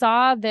 And I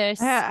saw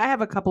this. I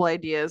have a couple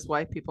ideas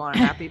why people aren't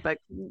happy, but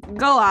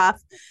go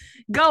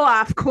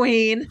off,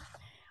 queen.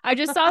 I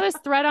just saw this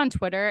thread on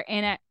Twitter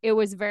and it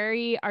was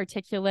very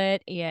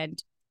articulate, and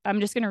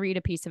I'm just going to read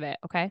a piece of it.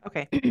 Okay.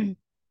 Okay.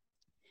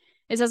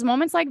 It says,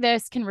 moments like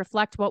this can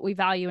reflect what we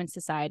value in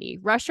society.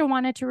 Russia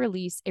wanted to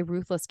release a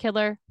ruthless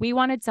killer. We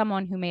wanted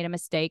someone who made a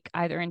mistake,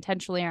 either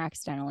intentionally or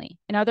accidentally.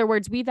 In other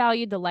words, we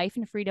valued the life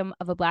and freedom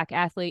of a Black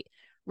athlete.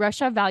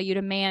 Russia valued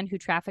a man who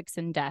traffics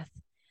in death.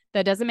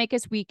 That doesn't make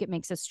us weak. It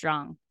makes us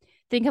strong.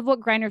 Think of what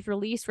Griner's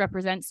release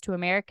represents to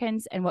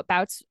Americans and what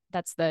Bouts,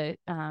 that's the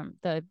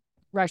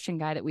Russian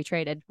guy that we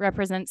traded,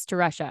 represents to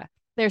Russia.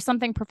 There's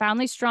something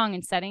profoundly strong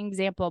in setting an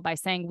example by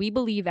saying we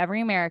believe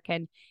every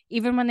American,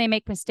 even when they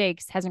make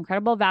mistakes, has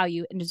incredible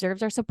value and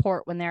deserves our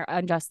support when they're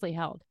unjustly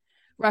held.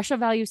 Russia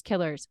values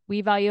killers.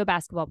 We value a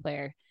basketball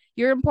player.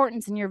 Your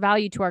importance and your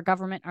value to our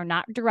government are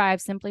not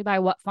derived simply by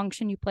what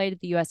function you played at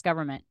the U.S.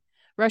 government.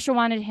 Russia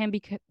wanted him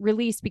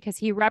released because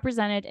he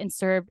represented and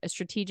served a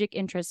strategic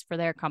interest for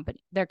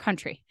their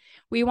country.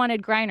 We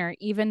wanted Griner,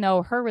 even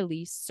though her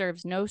release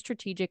serves no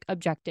strategic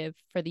objective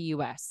for the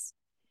U.S.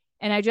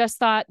 And I just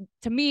thought,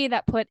 to me,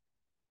 that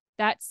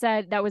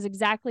was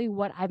exactly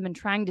what I've been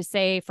trying to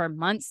say for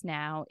months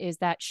now, is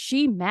that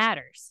she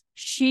matters.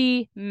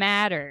 She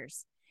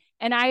matters.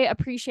 And I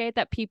appreciate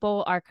that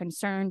people are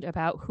concerned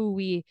about who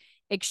we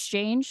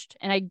exchanged.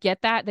 And I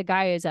get that the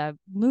guy is a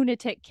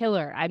lunatic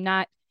killer. I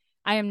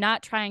am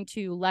not trying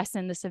to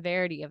lessen the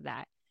severity of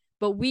that,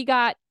 but we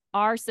got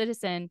our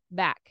citizen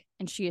back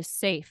and she is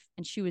safe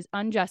and she was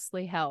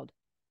unjustly held.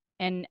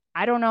 And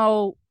I don't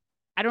know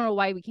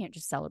why we can't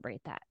just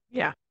celebrate that.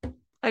 Yeah.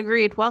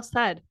 Agreed. Well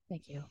said.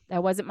 Thank you.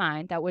 That wasn't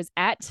mine. That was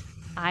at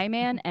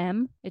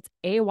ImanM. It's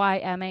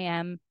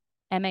AYMANM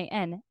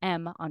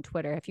on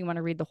Twitter. If you want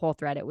to read the whole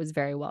thread, it was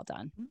very well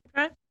done.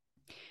 Okay.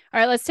 All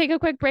right, let's take a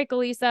quick break,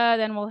 Elisa.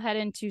 Then we'll head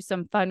into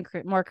some fun,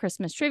 more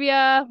Christmas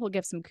trivia. We'll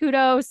give some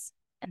kudos,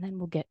 and then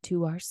we'll get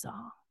to our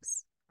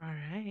songs. All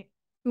right.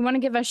 We want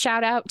to give a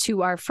shout out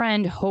to our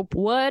friend Hope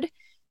Wood.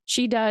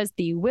 She does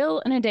the Will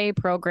in a Day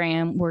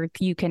program where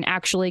you can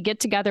actually get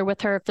together with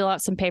her, fill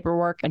out some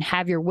paperwork, and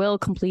have your will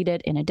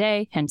completed in a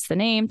day, hence the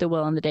name, the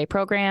Will in the Day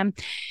program.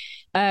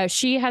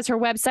 She has her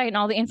website and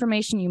all the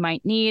information you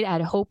might need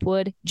at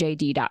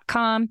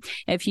hopewoodjd.com.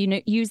 If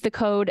you use the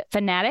code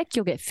FANATIC,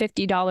 you'll get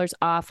 $50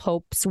 off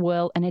Hope's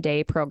Will in a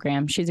Day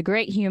program. She's a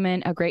great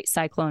human, a great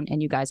cyclone,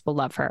 and you guys will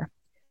love her.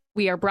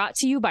 We are brought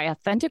to you by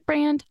Authentic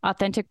Brand.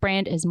 Authentic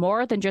Brand is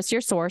more than just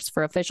your source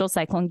for official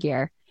cyclone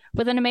gear.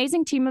 With an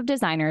amazing team of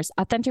designers,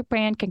 Authentic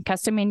Brand can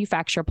custom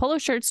manufacture polo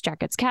shirts,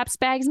 jackets, caps,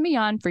 bags, and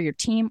beyond for your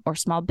team or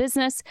small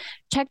business.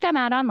 Check them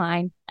out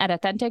online at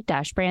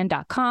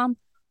authentic-brand.com.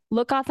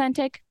 Look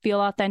authentic,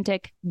 feel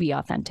authentic, be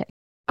authentic.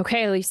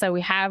 Okay, Lisa,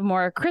 we have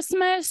more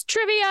Christmas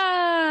trivia.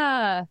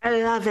 I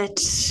love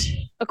it.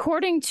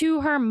 According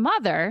to her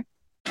mother,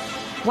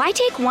 Why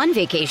take one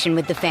vacation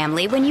with the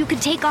family when you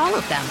could take all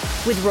of them?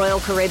 With Royal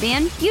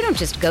Caribbean, you don't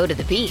just go to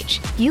the beach.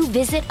 You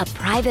visit a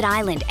private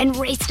island and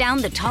race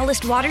down the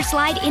tallest water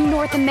slide in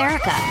North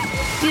America.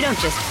 You don't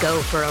just go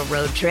for a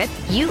road trip.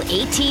 You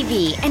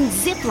ATV and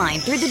zip line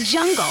through the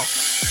jungle.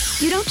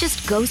 You don't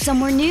just go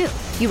somewhere new.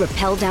 You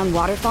rappel down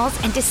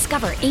waterfalls and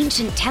discover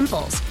ancient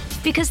temples.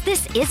 Because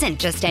this isn't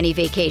just any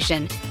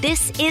vacation.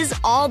 This is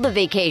all the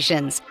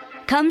vacations.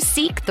 Come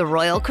seek the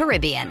Royal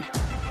Caribbean.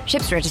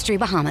 Ships Registry,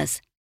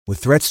 Bahamas. With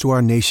threats to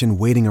our nation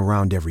waiting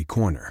around every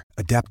corner,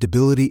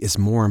 adaptability is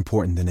more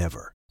important than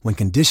ever. When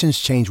conditions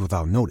change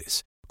without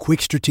notice,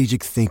 quick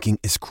strategic thinking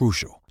is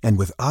crucial. And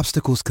with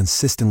obstacles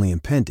consistently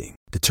impending,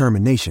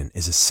 determination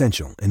is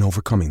essential in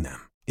overcoming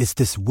them. It's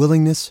this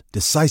willingness,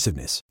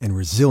 decisiveness, and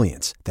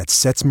resilience that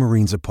sets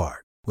Marines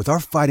apart. With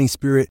our fighting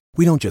spirit,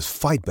 we don't just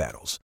fight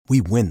battles,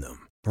 we win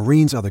them.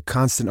 Marines are the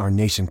constant our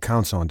nation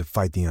counts on to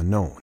fight the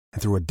unknown.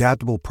 And through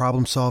adaptable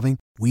problem solving,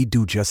 we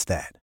do just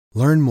that.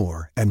 Learn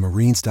more at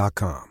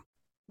marines.com.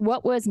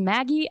 what was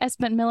Maggie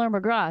Espen Miller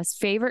McGraw's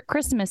favorite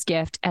Christmas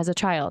gift as a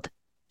child?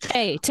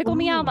 A, Tickle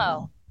Me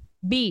Elmo.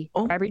 B,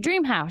 Barbie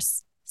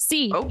Dreamhouse.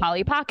 C,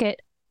 Polly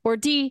Pocket. Or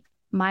D,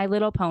 My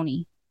Little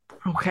Pony.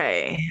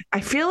 Okay.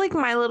 I feel like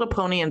My Little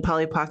Pony and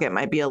Polly Pocket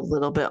might be a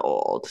little bit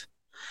old.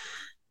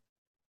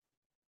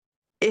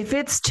 If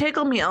it's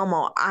Tickle Me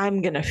Elmo,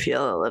 I'm going to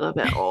feel a little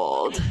bit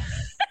old.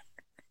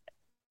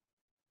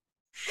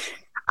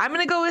 I'm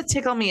going to go with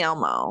Tickle Me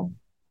Elmo.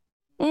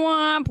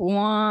 Womp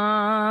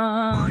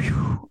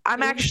womp.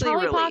 I'm actually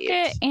Polly relieved.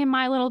 Pocket and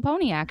My Little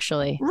Pony,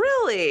 actually.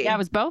 Really? Yeah, it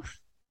was both.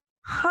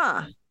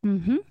 Huh.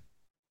 Mm-hmm.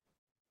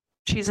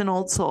 She's an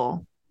old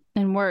soul.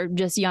 And we're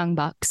just young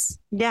bucks.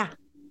 Yeah.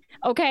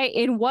 Okay,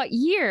 in what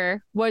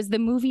year was the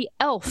movie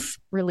Elf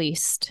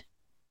released?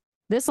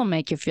 This will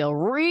make you feel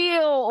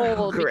real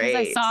old because I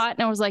great. saw it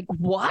and I was like,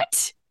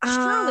 what?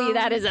 Surely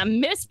that is a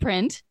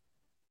misprint.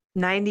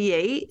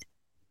 98?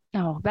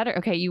 No, better.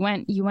 Okay, you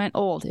went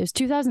old. It was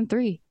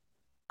 2003.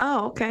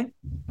 Oh, okay.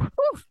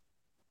 Whew.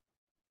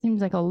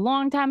 Seems like a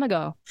long time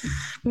ago.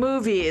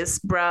 Movies,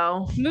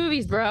 bro.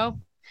 Movies, bro.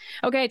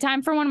 Okay,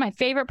 time for one of my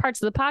favorite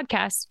parts of the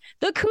podcast,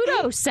 the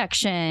kudos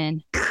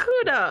section.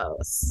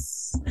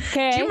 Kudos.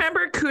 Okay. Do you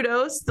remember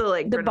Kudos? The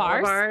granola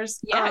bars?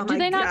 Yeah. Oh Do my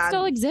they not God.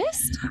 still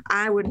exist?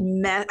 I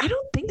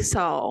don't think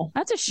so.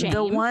 That's a shame.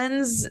 The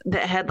ones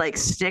that had like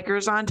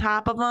stickers on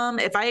top of them.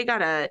 If I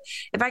got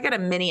a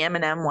mini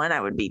M&M one, I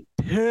would be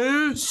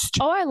pissed.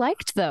 Oh, I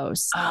liked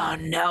those. Oh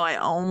no, I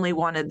only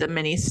wanted the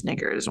mini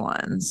Snickers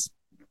ones.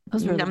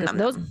 Those were Nom, nom,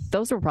 those nom.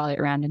 those were probably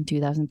around in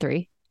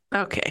 2003.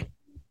 Okay.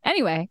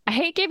 Anyway, I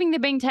hate giving the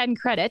Big Ten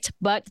credit,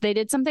 but they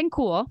did something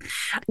cool.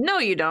 No,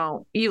 you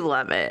don't. You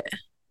love it.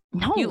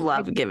 No, You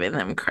love giving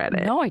them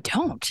credit. No, I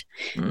don't.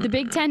 The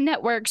Big Ten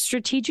Network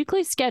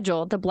strategically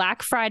scheduled the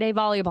Black Friday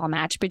volleyball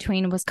match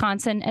between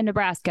Wisconsin and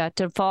Nebraska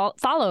to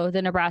follow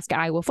the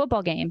Nebraska-Iowa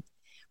football game,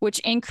 which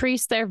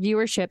increased their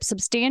viewership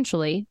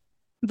substantially.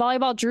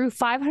 Volleyball drew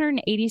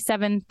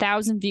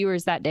 587,000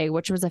 viewers that day,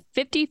 which was a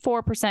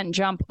 54%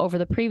 jump over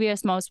the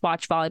previous most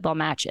watched volleyball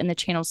match in the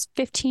channel's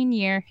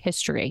 15-year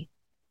history.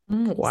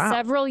 Wow.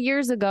 Several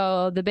years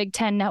ago, the Big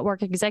Ten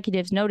Network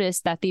executives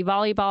noticed that the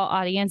volleyball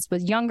audience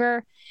was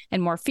younger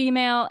and more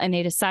female, and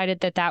they decided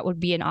that that would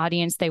be an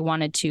audience they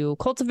wanted to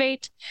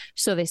cultivate.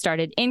 So they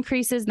started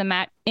increasing the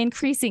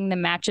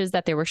matches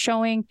that they were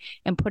showing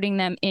and putting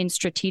them in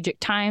strategic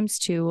times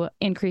to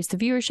increase the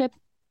viewership.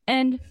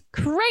 And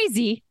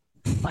crazy,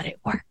 but it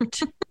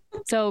worked.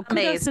 So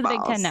kudos to the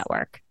Big Ten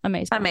Network.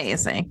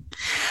 Amazing.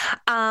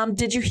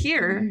 Did you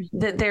hear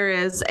that there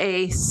is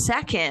a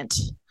second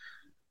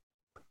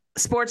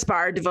sports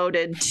bar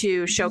devoted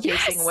to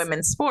showcasing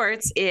women's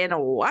sports in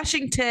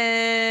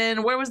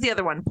Washington? Where was the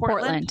other one?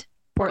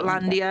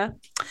 Portlandia.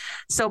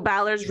 So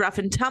Ballard's Rough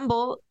and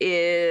Tumble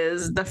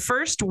is the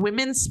first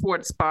women's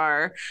sports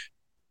bar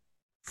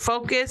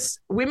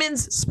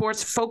women's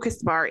sports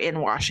focused bar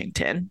in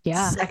Washington.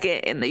 Yeah. Second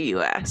in the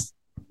US.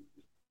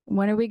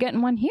 When are we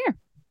getting one here?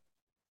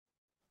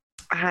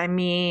 I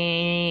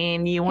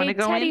mean, you want to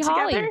go Teddy in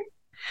Holly. together?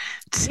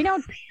 You know,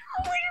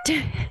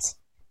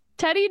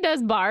 Teddy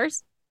does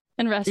bars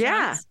and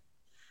restaurants.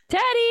 Yeah.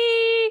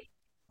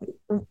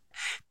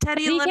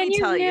 Teddy, let me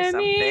tell you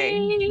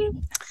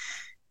something.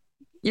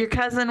 Your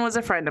cousin was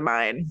a friend of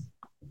mine.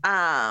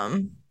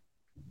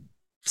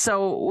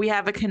 So we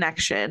have a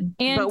connection.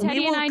 And but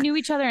Teddy and I knew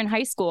each other in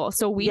high school,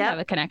 so we have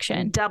a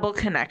connection. Double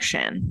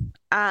connection.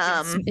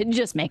 It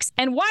just makes.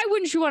 And why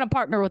wouldn't you want to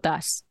partner with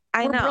us?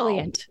 I know.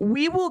 Brilliant.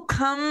 We will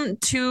come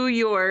to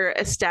your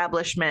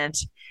establishment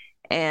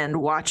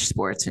and watch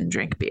sports and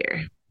drink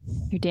beer.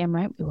 You're damn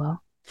right we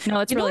will.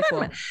 No, it's really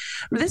cool.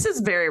 This is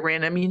very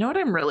random. You know what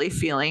I'm really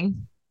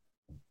feeling?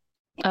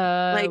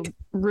 Like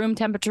room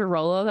temperature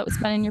Rolo that was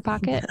spent in your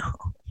pocket? No.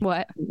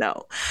 What?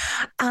 No.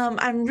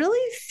 I'm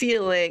really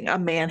feeling a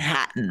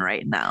Manhattan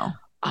right now.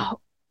 Oh,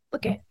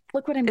 look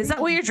what I'm drinking. Is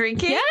that what you're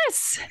drinking?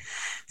 Yes.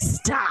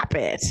 Stop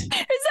it. Is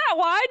that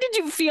why? Did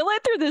you feel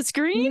it through the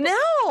screen?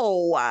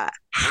 No.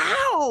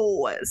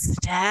 How?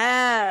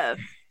 Steph.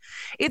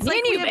 It's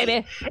like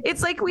baby.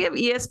 It's like we have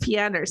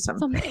ESPN or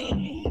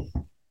something.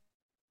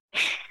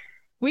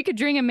 We could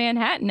drink a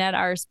Manhattan at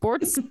our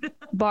sports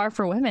bar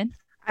for women.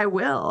 I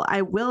will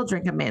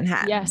drink a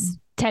Manhattan. Yes,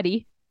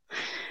 Teddy.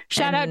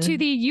 Shout out to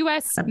the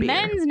U.S.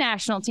 men's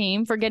national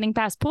team for getting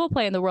past pool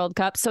play in the World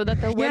Cup so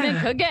that the women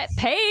could get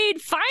paid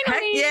finally.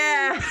 Heck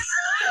yeah.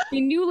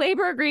 The new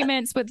labor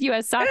agreements with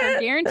U.S. Soccer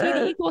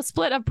guaranteed equal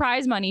split of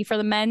prize money for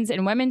the men's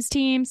and women's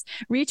teams.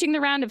 Reaching the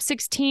round of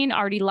 16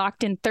 already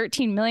locked in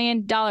 $13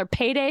 million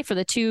payday for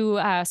the two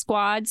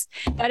squads.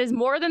 That is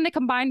more than the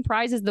combined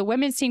prizes the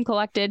women's team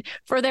collected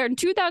for their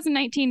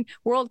 2019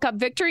 World Cup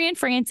victory in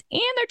France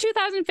and their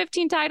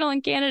 2015 title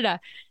in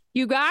Canada.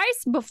 You guys,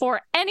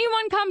 before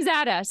anyone comes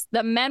at us,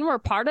 the men were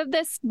part of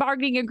this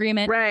bargaining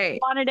agreement. Right.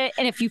 Wanted it.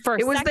 And if you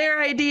it was their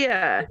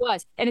idea. It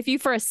was. And if you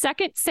for a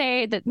second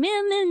say that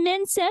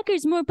men's soccer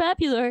is more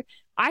popular,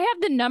 I have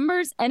the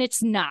numbers and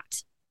it's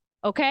not.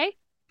 Okay?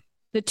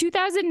 The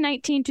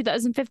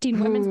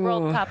 2019-2015 Women's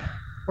World Cup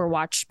were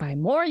watched by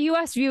more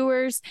U.S.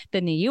 viewers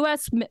than the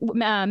U.S.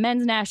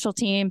 men's national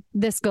team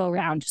this go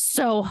round.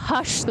 So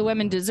hush, the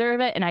women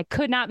deserve it. And I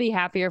could not be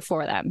happier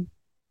for them.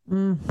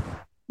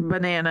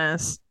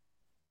 Bananas.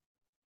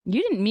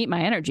 You didn't meet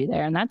my energy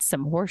there, and that's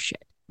some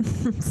horseshit.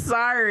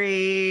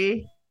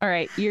 Sorry. All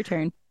right, your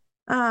turn.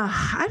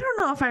 I don't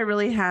know if I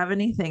really have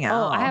anything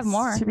else. Oh, I have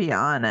more. To be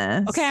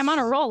honest. Okay, I'm on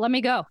a roll. Let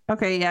me go.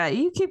 Okay, yeah,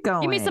 you keep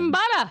going. Give me some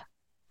butter.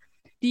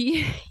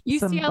 The UCLA.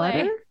 Some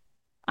butter?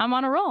 I'm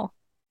on a roll.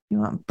 You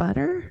want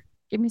butter?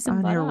 Give me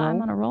some butter.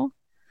 I'm on a roll.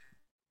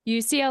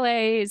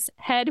 UCLA's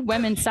head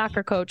women's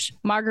soccer coach,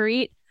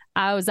 Marguerite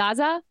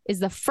Aozaza, is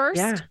the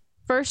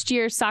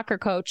first-year soccer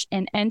coach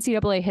in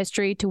NCAA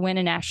history to win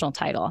a national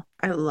title.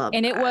 I love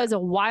and that. It was a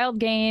wild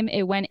game.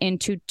 It went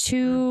into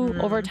two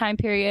overtime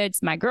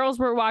periods. My girls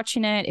were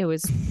watching it. It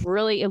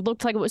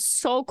looked like it was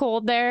so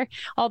cold there.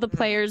 All the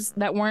players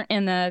that weren't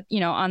in the,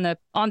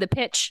 on the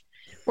pitch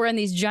were in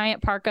these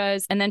giant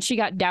parkas. And then she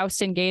got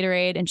doused in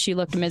Gatorade and she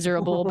looked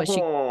miserable, but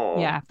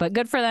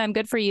good for them.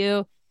 Good for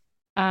you.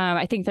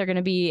 I think they're going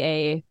to be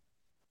a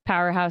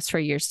powerhouse for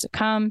years to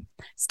come.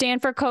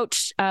 Stanford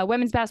coach,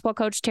 women's basketball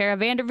coach Tara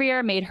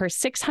Vanderveer made her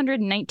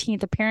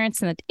 619th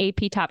appearance in the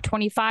AP Top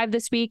 25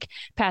 this week,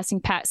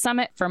 passing Pat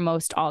Summitt for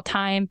most all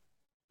time.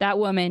 That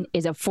woman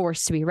is a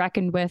force to be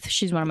reckoned with.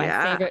 She's one of my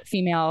favorite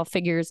female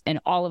figures in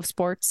all of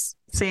sports.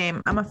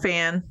 Same. I'm a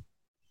fan.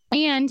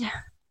 And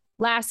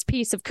last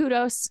piece of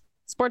kudos,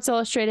 Sports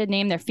Illustrated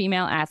named their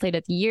female athlete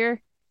of the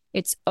year.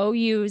 It's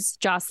OU's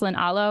Jocelyn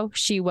Alo.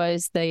 She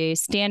was the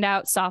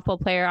standout softball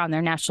player on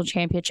their national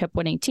championship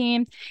winning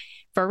team.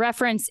 For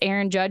reference,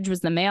 Aaron Judge was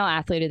the male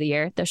athlete of the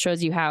year. That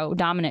shows you how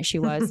dominant she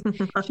was.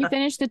 She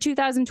finished the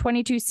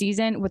 2022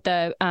 season with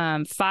a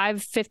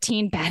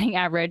 .515 batting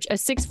average, a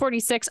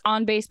 .646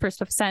 on-base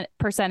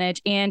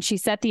percentage, and she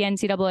set the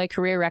NCAA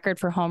career record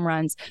for home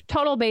runs,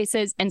 total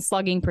bases, and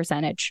slugging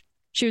percentage.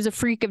 She was a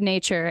freak of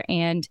nature,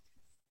 and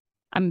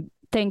I'm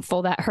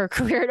thankful that her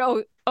career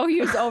at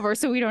OU's over,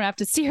 so we don't have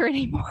to see her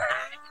anymore.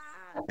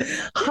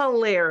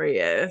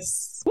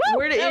 Hilarious. Woo!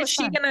 What's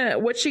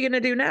she gonna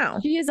do now?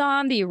 She is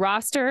on the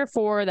roster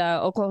for the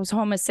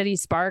Oklahoma City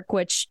Spark,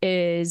 which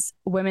is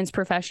women's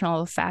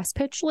professional fast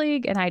pitch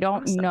league, and I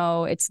don't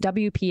know, it's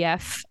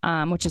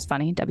WPF, which is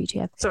funny,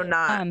 WTF. So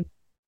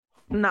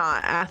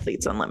not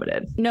Athletes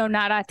Unlimited. No,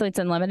 not Athletes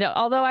Unlimited.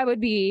 Although I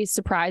would be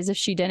surprised if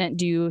she didn't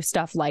do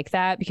stuff like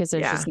that, because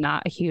there's just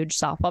not a huge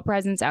softball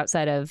presence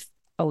outside of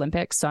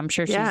Olympics. So I'm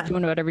sure she's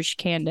doing whatever she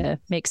can to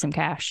make some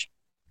cash.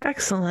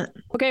 Excellent.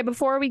 Okay,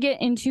 before we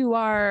get into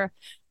our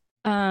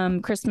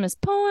Christmas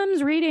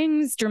poems,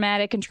 readings,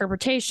 dramatic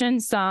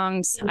interpretation,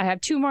 songs, I have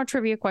two more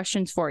trivia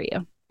questions for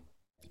you.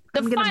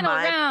 The final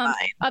round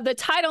of the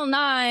Title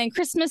IX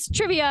Christmas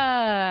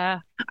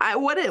trivia.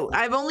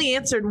 I've only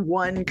answered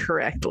one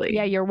correctly.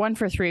 Yeah, you're 1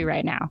 for 3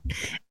 right now.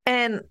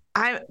 And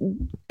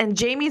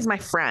Jamie's my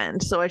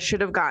friend, so I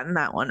should have gotten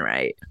that one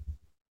right.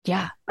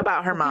 Yeah.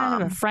 About her What mom.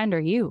 kind of a friend are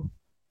you?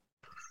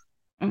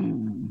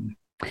 I'm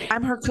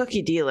her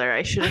cookie dealer.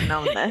 I should have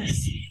known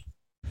this.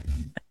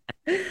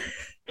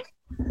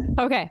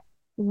 Okay.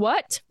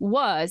 What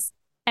was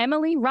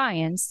Emily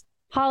Ryan's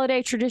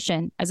holiday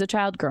tradition as a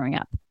child growing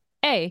up?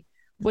 A,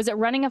 was it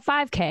running a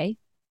 5K?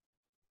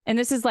 And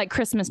this is like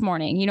Christmas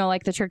morning, you know,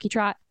 like the turkey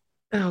trot.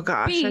 Oh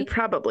gosh, B, it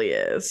probably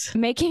is.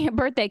 Making a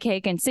birthday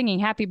cake and singing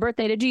happy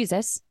birthday to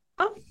Jesus.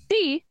 Oh.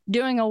 C,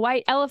 doing a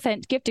white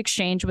elephant gift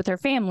exchange with her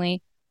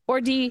family. Or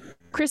D,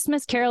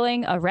 Christmas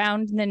caroling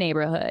around the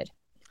neighborhood.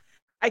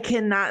 I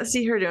cannot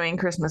see her doing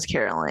Christmas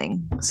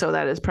caroling, so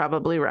that is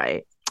probably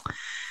right.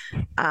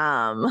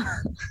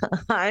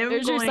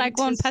 There's your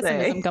cyclone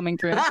pessimism coming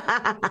through.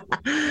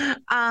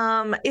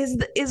 Is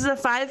the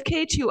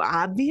 5K too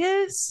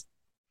obvious?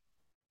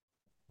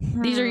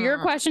 These are your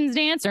questions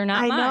to answer,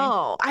 not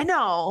mine. I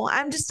know.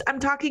 I'm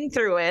talking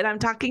through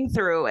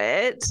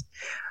it.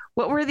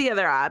 What were the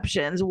other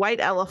options? White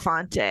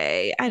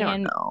Elefante. I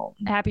don't know.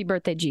 Happy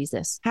birthday,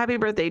 Jesus. Happy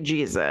birthday,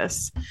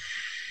 Jesus.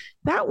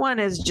 That one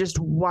is just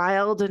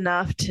wild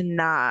enough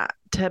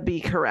to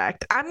be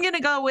correct. I'm going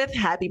to go with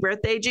happy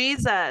birthday,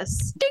 Jesus.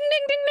 Ding,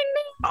 ding, ding, ding,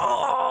 ding.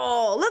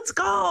 Oh, let's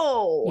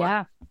go.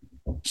 Yeah.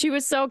 She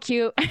was so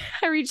cute.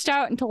 I reached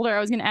out and told her I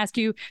was going to ask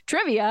you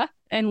trivia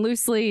and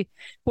loosely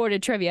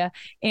boarded trivia.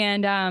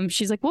 And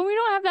she's like, well, we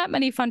don't have that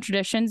many fun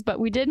traditions,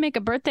 but we did make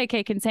a birthday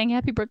cake and sang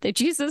happy birthday,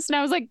 Jesus. And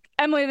I was like,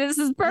 Emily, this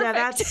is perfect. Yeah,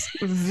 that's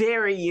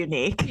very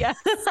unique. Yes,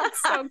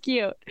 that's so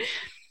cute.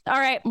 All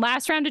right.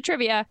 Last round of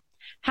trivia.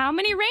 How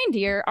many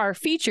reindeer are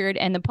featured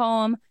in the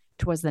poem,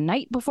 'Twas the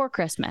Night Before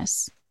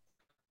Christmas?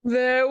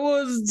 There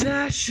was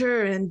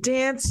Dasher and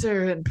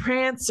Dancer and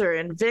Prancer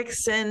and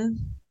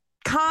Vixen,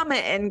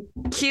 Comet and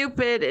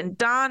Cupid and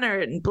Donner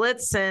and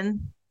Blitzen.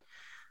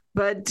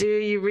 But do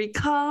you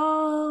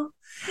recall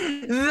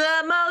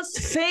the most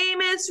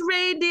famous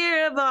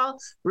reindeer of all,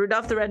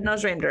 Rudolph the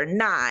Red-Nosed Reindeer?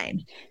 9.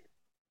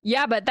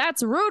 Yeah, but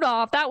that's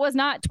Rudolph. That was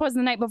not 'Twas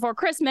the Night Before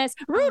Christmas.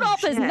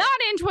 Rudolph is not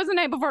in 'Twas the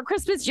Night Before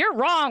Christmas. You're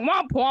wrong.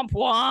 Womp, womp,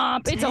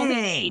 womp. It's only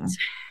 8.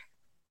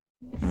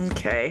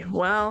 Okay,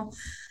 well,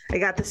 I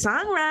got the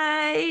song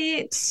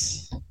right.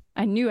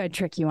 I knew I'd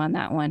trick you on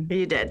that one.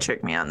 You did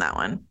trick me on that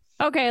one.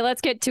 Okay,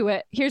 let's get to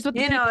it. Here's what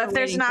the people if are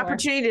there's waiting an for.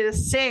 opportunity to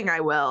sing,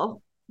 I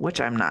will,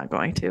 which I'm not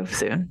going to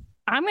soon.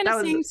 I'm going to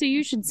sing, so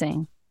you should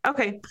sing.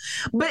 Okay,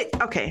 but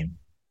okay,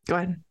 go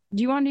ahead.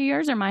 Do you want to do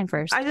yours or mine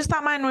first? I just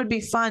thought mine would be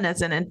fun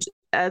as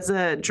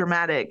a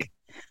dramatic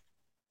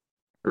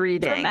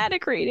reading.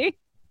 Dramatic reading?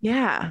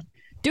 Yeah.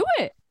 Do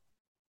it.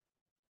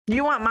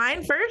 You want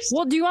mine first?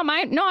 Well, do you want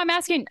mine? No,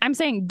 I'm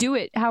saying do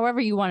it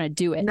however you want to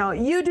do it. No,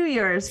 you do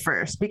yours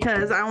first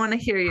because I want to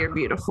hear your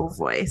beautiful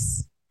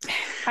voice.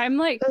 I'm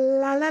like,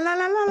 la, la, la,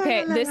 la, la,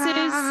 okay, la, this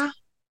la. is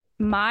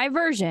my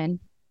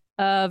version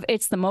of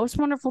It's the Most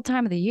Wonderful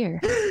Time of the Year.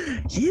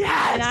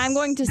 Yes. And I'm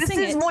going to sing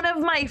it. This is one of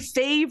my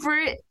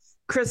favorite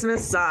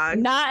Christmas songs.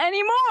 Not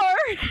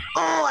anymore.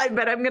 Oh, I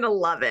bet I'm going to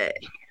love it.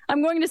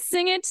 I'm going to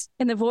sing it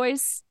in the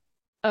voice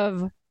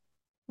of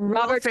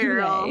Robert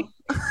Farrell.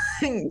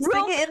 Sing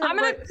it in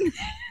the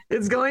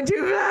It's going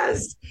too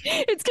fast.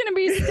 It's going to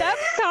be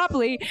Steph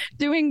Copley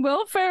doing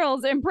Will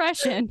Ferrell's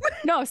impression.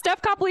 No,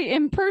 Steph Copley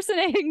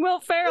impersonating Will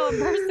Ferrell,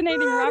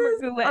 impersonating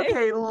Robert Goulet.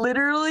 Okay,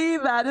 literally,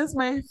 that is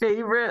my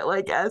favorite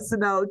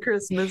SNL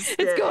Christmas skit.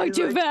 It's going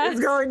too fast.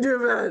 It's going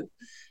too fast.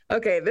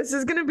 Okay, this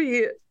is going to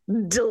be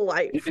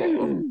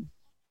delightful.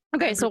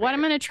 Okay, so what I'm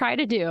going to try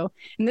to do,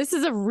 and this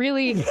is a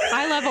really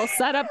high-level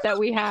setup that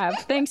we have.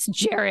 Thanks,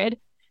 Jared.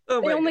 Oh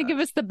they only give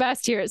us the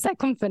best here at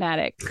Cyclone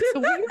Fanatic.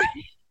 So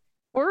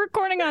we're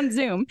recording on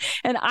Zoom,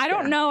 and I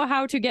don't know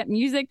how to get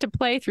music to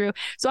play through.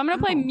 So I'm going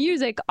to play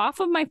music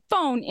off of my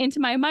phone into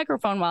my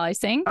microphone while I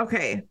sing.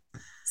 Okay.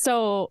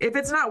 So if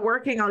it's not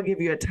working, I'll give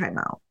you a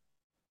timeout.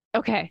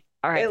 Okay.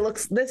 All right.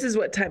 This is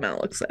what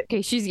timeout looks like.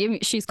 Okay,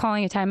 she's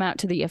calling a timeout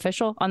to the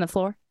official on the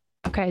floor.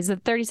 Okay, is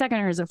it 30-second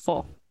or is it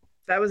full?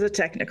 That was a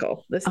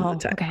technical. This is a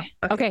technical.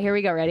 Okay, here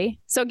we go. Ready?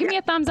 So give me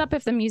a thumbs up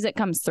if the music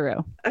comes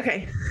through.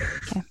 Okay.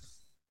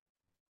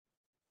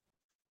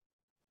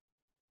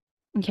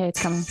 Okay,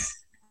 it's coming.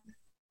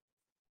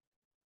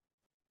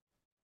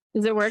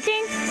 Is it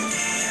working?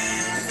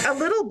 A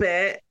little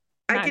bit.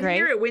 Not I can great.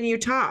 hear it when you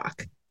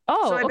talk.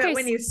 Oh, so I okay. bet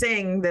when you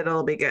sing that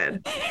it'll be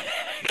good.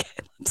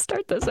 Let's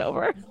start this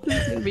over.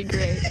 This is gonna be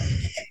great.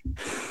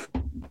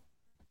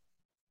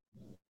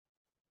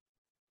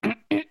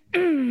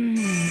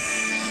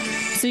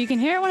 So you can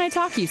hear it when I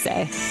talk, you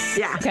say?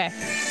 Yeah. Okay,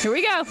 here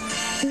we go.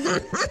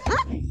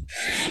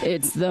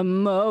 It's the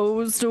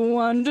most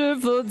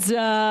wonderful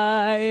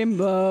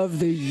time of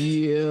the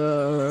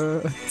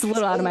year. It's a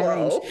little out of my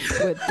range.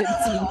 With the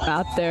team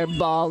out there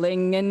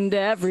bawling and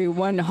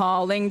everyone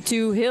hauling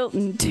to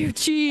Hilton to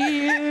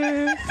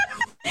cheer.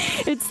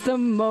 It's the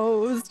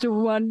most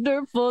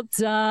wonderful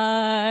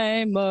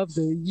time of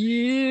the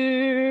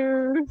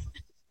year.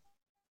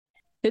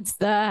 It's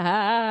the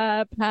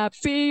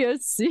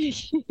happiest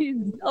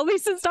season.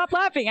 Elisa, stop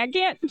laughing. I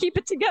can't keep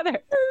it together.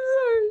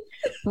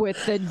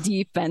 with the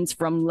defense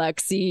from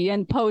Lexi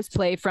and post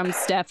play from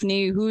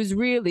Stephanie, who's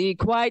really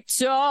quite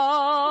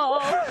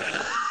tall.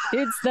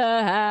 It's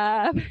the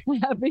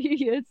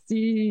happiest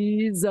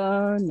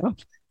season.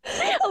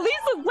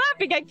 Elisa's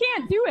laughing. I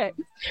can't do it.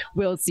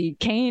 We'll see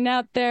Kane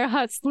out there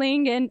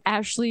hustling and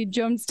Ashley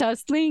Jones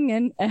tussling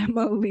and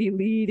Emily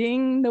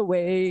leading the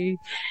way.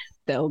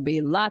 There'll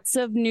be lots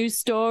of news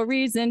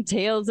stories and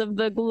tales of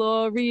the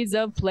glories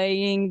of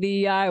playing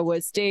the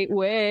Iowa State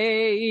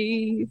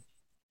way.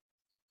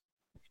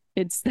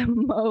 It's the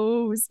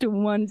most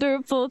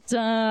wonderful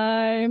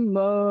time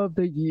of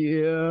the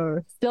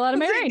year. Still out of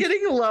marriage.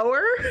 Getting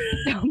lower.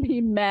 There'll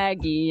be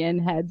Maggie in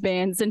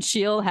headbands, and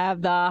she'll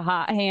have the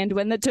hot hand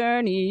when the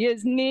tourney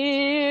is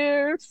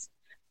near.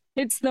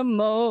 It's the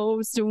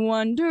most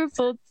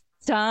wonderful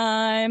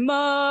time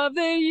of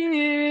the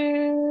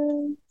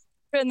year.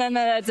 And then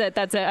that's it.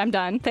 I'm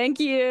done. Thank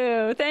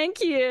you.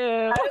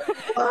 I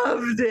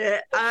loved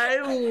it. I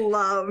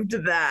loved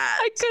that.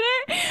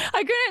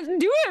 I couldn't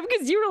do it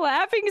because you were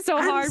laughing so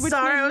hard. I'm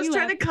sorry. I was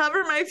trying to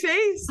cover my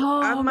face.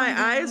 Oh, my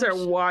eyes are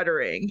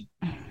watering.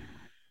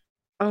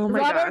 Oh my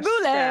Robert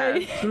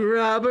gosh. Goulet.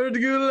 Robert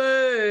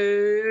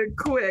Goulet.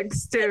 Quick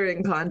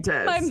staring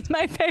contest.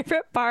 My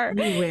favorite part.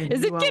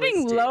 Is it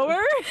getting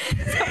lower?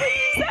 Is that what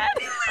you said?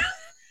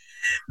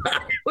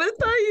 I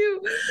thought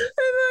you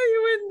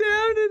went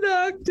down an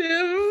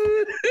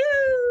octave.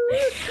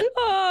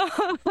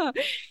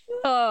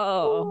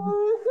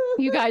 Oh,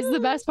 you guys, the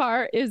best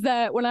part is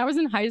that when I was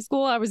in high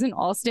school, I was in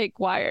all-state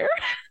choir.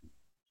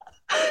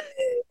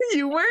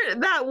 You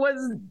weren't. That was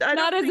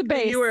not as a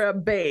bass. You were a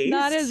bass.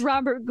 Not as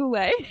Robert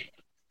Goulet.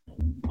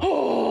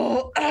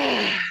 Oh.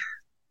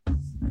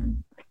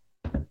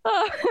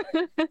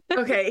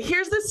 Okay,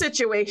 here's the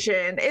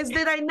situation is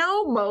that I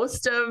know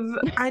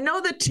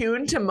the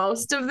tune to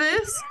most of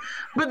this,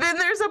 but then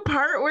there's a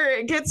part where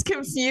it gets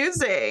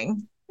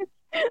confusing.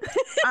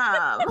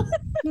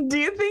 Do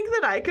you think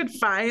that I could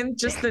find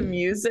just the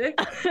music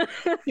to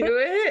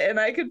it and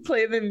I could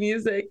play the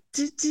music?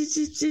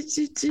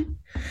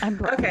 I'm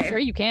sure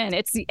you can.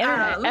 It's the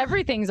internet.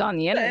 Everything's on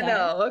the internet. I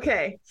know.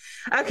 Okay.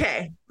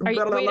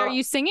 Are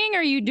you singing or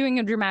are you doing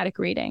a dramatic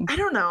reading? I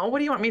don't know. What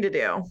do you want me to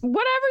do?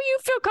 Whatever you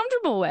feel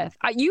comfortable with.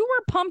 You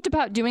were pumped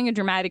about doing a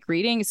dramatic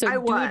reading, so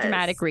do a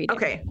dramatic reading.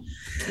 Okay.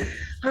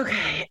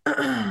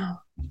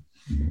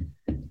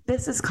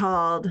 This is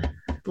called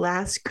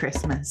Last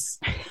Christmas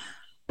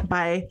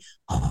by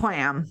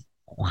Wham.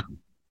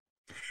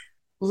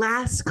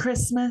 Last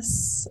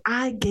Christmas,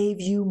 I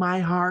gave you my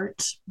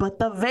heart, but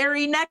the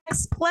very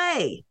next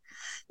play,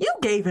 you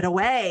gave it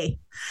away.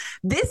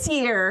 This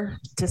year,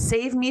 to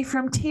save me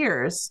from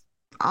tears,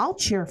 I'll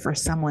cheer for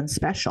someone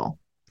special.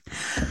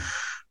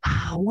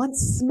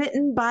 Once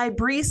smitten by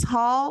Brees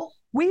Hall,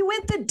 we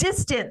went the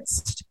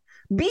distance,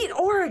 beat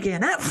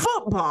Oregon at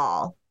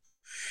football.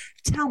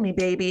 Tell me,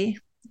 baby,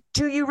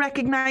 do you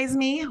recognize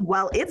me?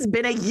 Well, it's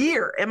been a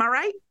year, am I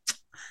right?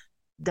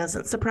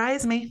 Doesn't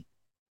surprise me.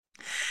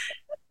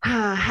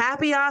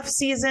 Happy off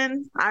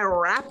season. I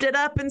wrapped it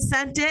up and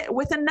sent it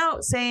with a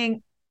note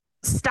saying,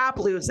 stop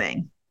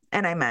losing.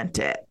 And I meant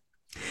it.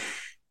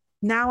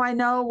 Now I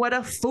know what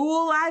a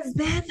fool I've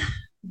been.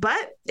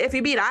 But if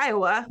you beat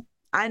Iowa,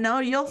 I know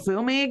you'll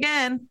fool me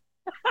again.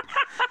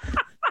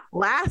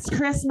 Last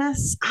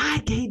Christmas, I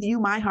gave you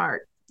my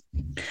heart.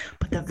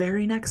 But the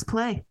very next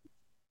play,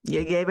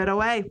 you gave it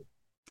away.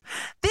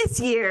 This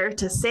year,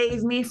 to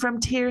save me from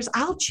tears,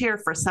 I'll cheer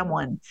for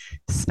someone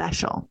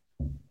special.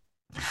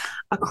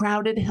 A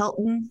crowded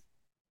Hilton,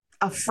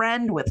 a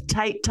friend with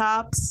tight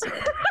tops.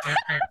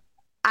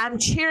 I'm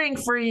cheering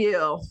for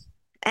you.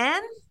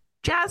 And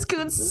Jazz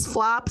Kuntz's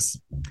flops.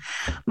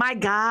 My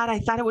God, I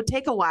thought it would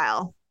take a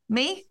while.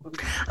 Me?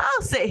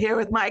 I'll sit here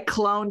with my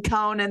clone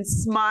cone and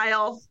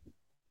smile.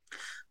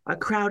 A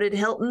crowded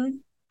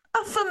Hilton,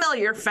 a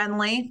familiar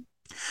Fenley.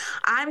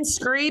 I'm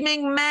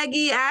screaming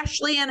Maggie,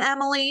 Ashley, and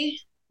Emily.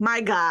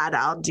 My God,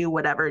 I'll do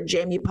whatever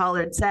Jamie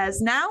Pollard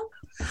says. Now,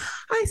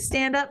 I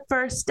stand up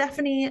for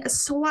Stephanie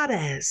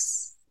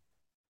Suarez.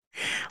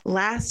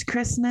 Last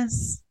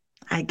Christmas,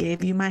 I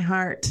gave you my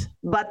heart,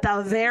 but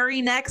the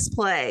very next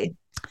play,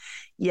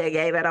 you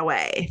gave it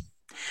away.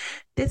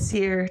 This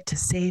year, to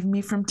save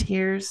me from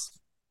tears,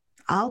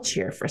 I'll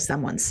cheer for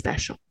someone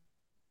special.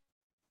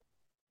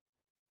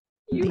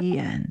 The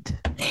end.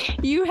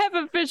 You have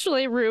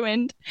officially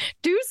ruined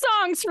 2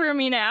 songs for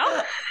me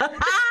now.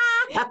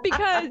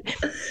 Because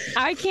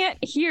I can't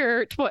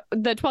hear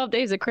the 12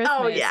 Days of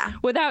Christmas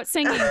without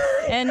singing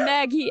and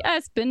Maggie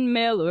Espen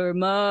Miller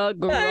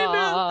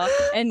McGraw.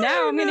 And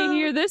now I'm going to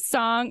hear this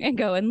song and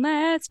go, and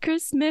Last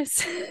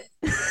Christmas.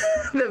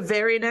 The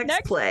very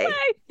next play.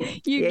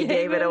 You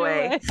gave it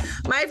away.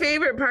 My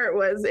favorite part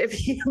was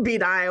if you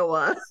beat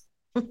Iowa.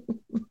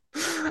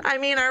 I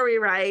mean, are we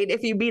right?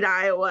 If you beat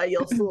Iowa,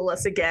 you'll fool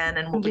us again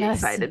and we'll be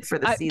excited for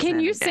the season.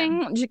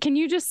 Can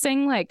you just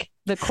sing like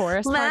the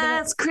chorus part of it?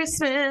 Last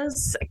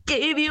Christmas, I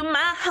gave you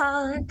my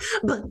heart,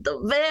 but the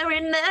very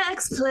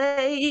next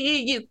play,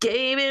 you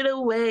gave it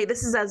away.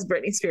 This is as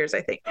Britney Spears,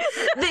 I think.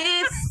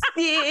 This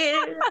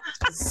year,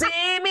 to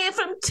save me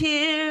from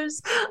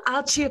tears,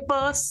 I'll cheer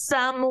for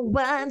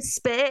someone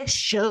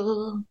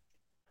special.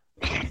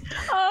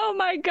 Oh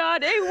my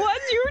God. Hey,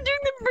 what? You were doing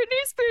the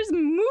Britney Spears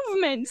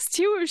movements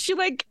too. She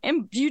like,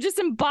 you just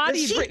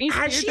embodied Britney Spears.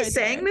 Has she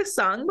sang this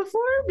song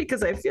before?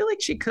 Because I feel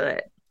like she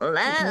could.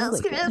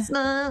 Last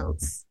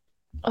Christmas.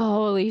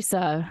 Oh,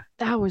 Lisa,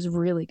 that was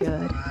really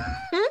good.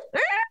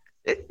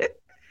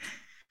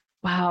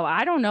 Wow.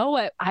 I don't know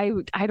what I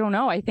don't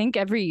know. I think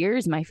every year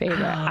is my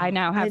favorite. I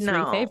now have 3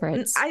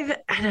 favorites.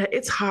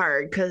 It's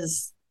hard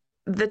because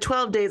the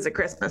 12 Days of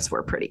Christmas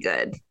were pretty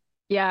good.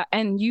 Yeah,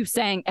 and you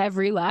sang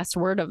every last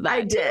word of that.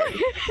 I did.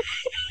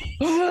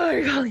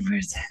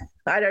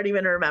 I don't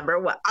even remember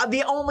what.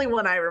 The only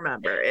one I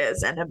remember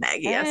is and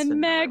Maggie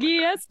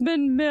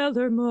Espen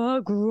Miller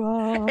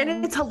McGraw.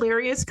 And it's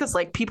hilarious because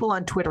like people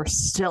on Twitter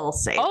still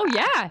say, "Oh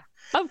yeah,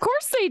 of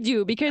course they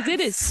do," because it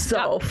is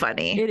so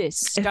funny. It is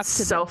stuck to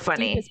so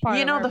funny.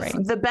 You know,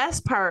 the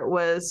best part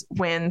was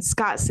when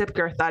Scott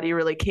Sipker thought he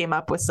really came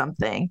up with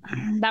something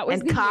that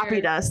was and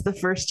copied us the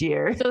first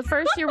year. So the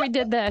first year we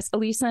did this,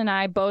 Elisa and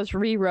I both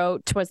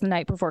rewrote "'Twas the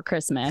Night Before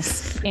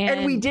Christmas,"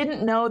 and we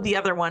didn't know the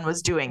other one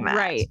was doing that.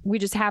 Right. We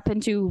just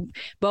happened to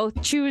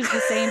both choose the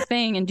same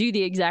thing and do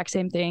the exact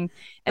same thing,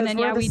 and then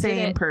we're the same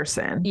did it.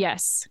 person.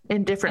 Yes,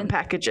 in different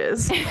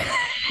packages.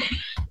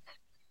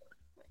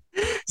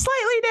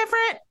 Slightly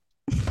different.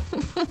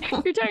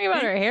 You're talking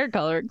about her hair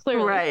color,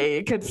 clearly. Right.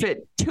 It could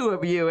fit 2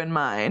 of you in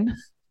mine.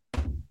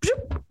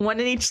 One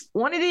in each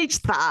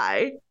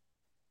thigh.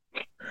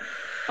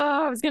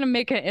 Oh, I was gonna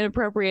make an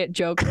inappropriate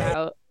joke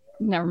about.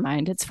 Never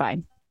mind. It's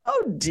fine.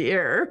 Oh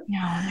dear. No,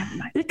 never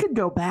mind. It could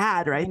go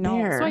bad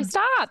there. So I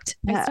stopped.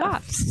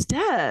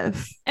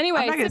 Steph.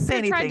 Anyway,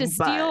 Sipker tried to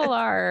steal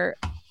our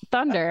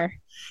thunder.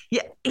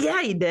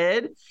 Yeah, he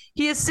did.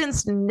 He has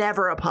since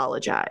never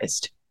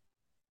apologized.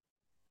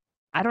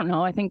 I don't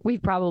know. I think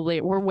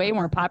we're way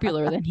more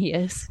popular than he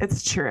is.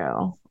 It's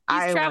true.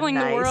 He's traveling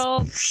the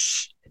world,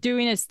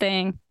 doing his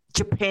thing.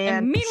 Japan.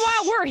 And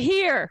meanwhile, we're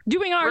here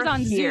doing ours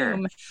on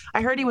Zoom.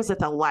 I heard he was at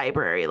the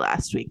library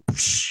last week.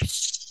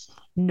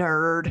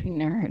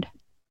 Nerd.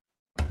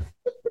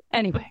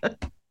 Anyway,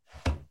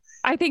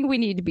 I think we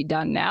need to be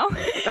done now.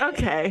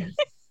 Okay.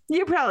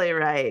 You're probably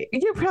right.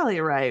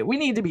 We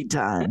need to be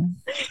done.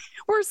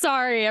 We're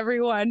sorry,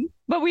 everyone,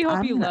 but we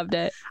hope you loved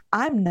it.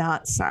 I'm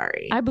not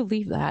sorry. I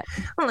believe that.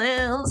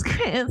 Last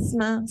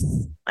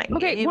Christmas.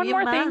 Okay, one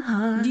more thing.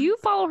 Heart. Do you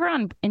follow her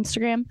on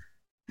Instagram,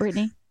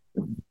 Brittany?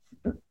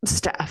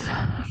 Steph.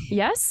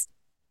 Yes?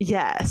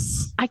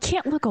 Yes. I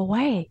can't look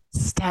away.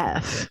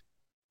 Steph.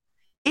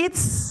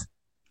 It's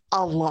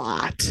a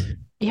lot.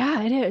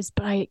 Yeah, it is,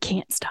 but I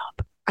can't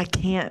stop. I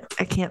can't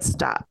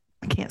stop.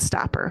 I can't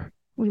stop her.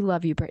 We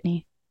love you,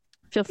 Brittany.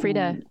 Feel free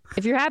to,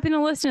 if you're happy to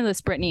listen to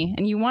this, Brittany,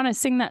 and you want to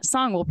sing that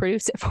song, we'll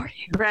produce it for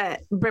you.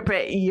 Brett,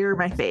 you're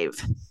my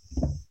fave.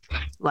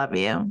 Love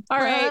you. All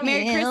right.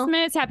 Merry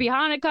Christmas. Happy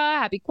Hanukkah.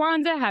 Happy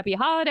Kwanzaa. Happy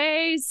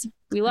holidays.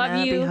 We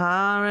love you. Happy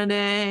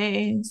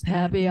holidays.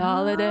 Happy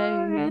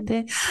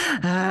holidays.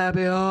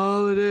 Happy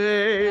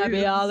holidays.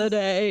 Happy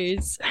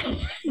holidays.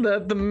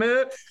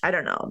 I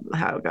don't know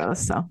how it goes.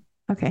 So,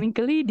 okay.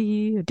 Twinkly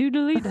dee,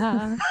 doodly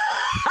da.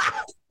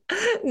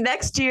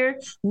 Next year,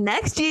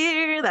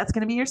 that's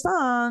going to be your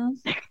song.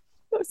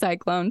 Go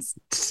Cyclones.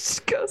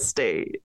 Go State.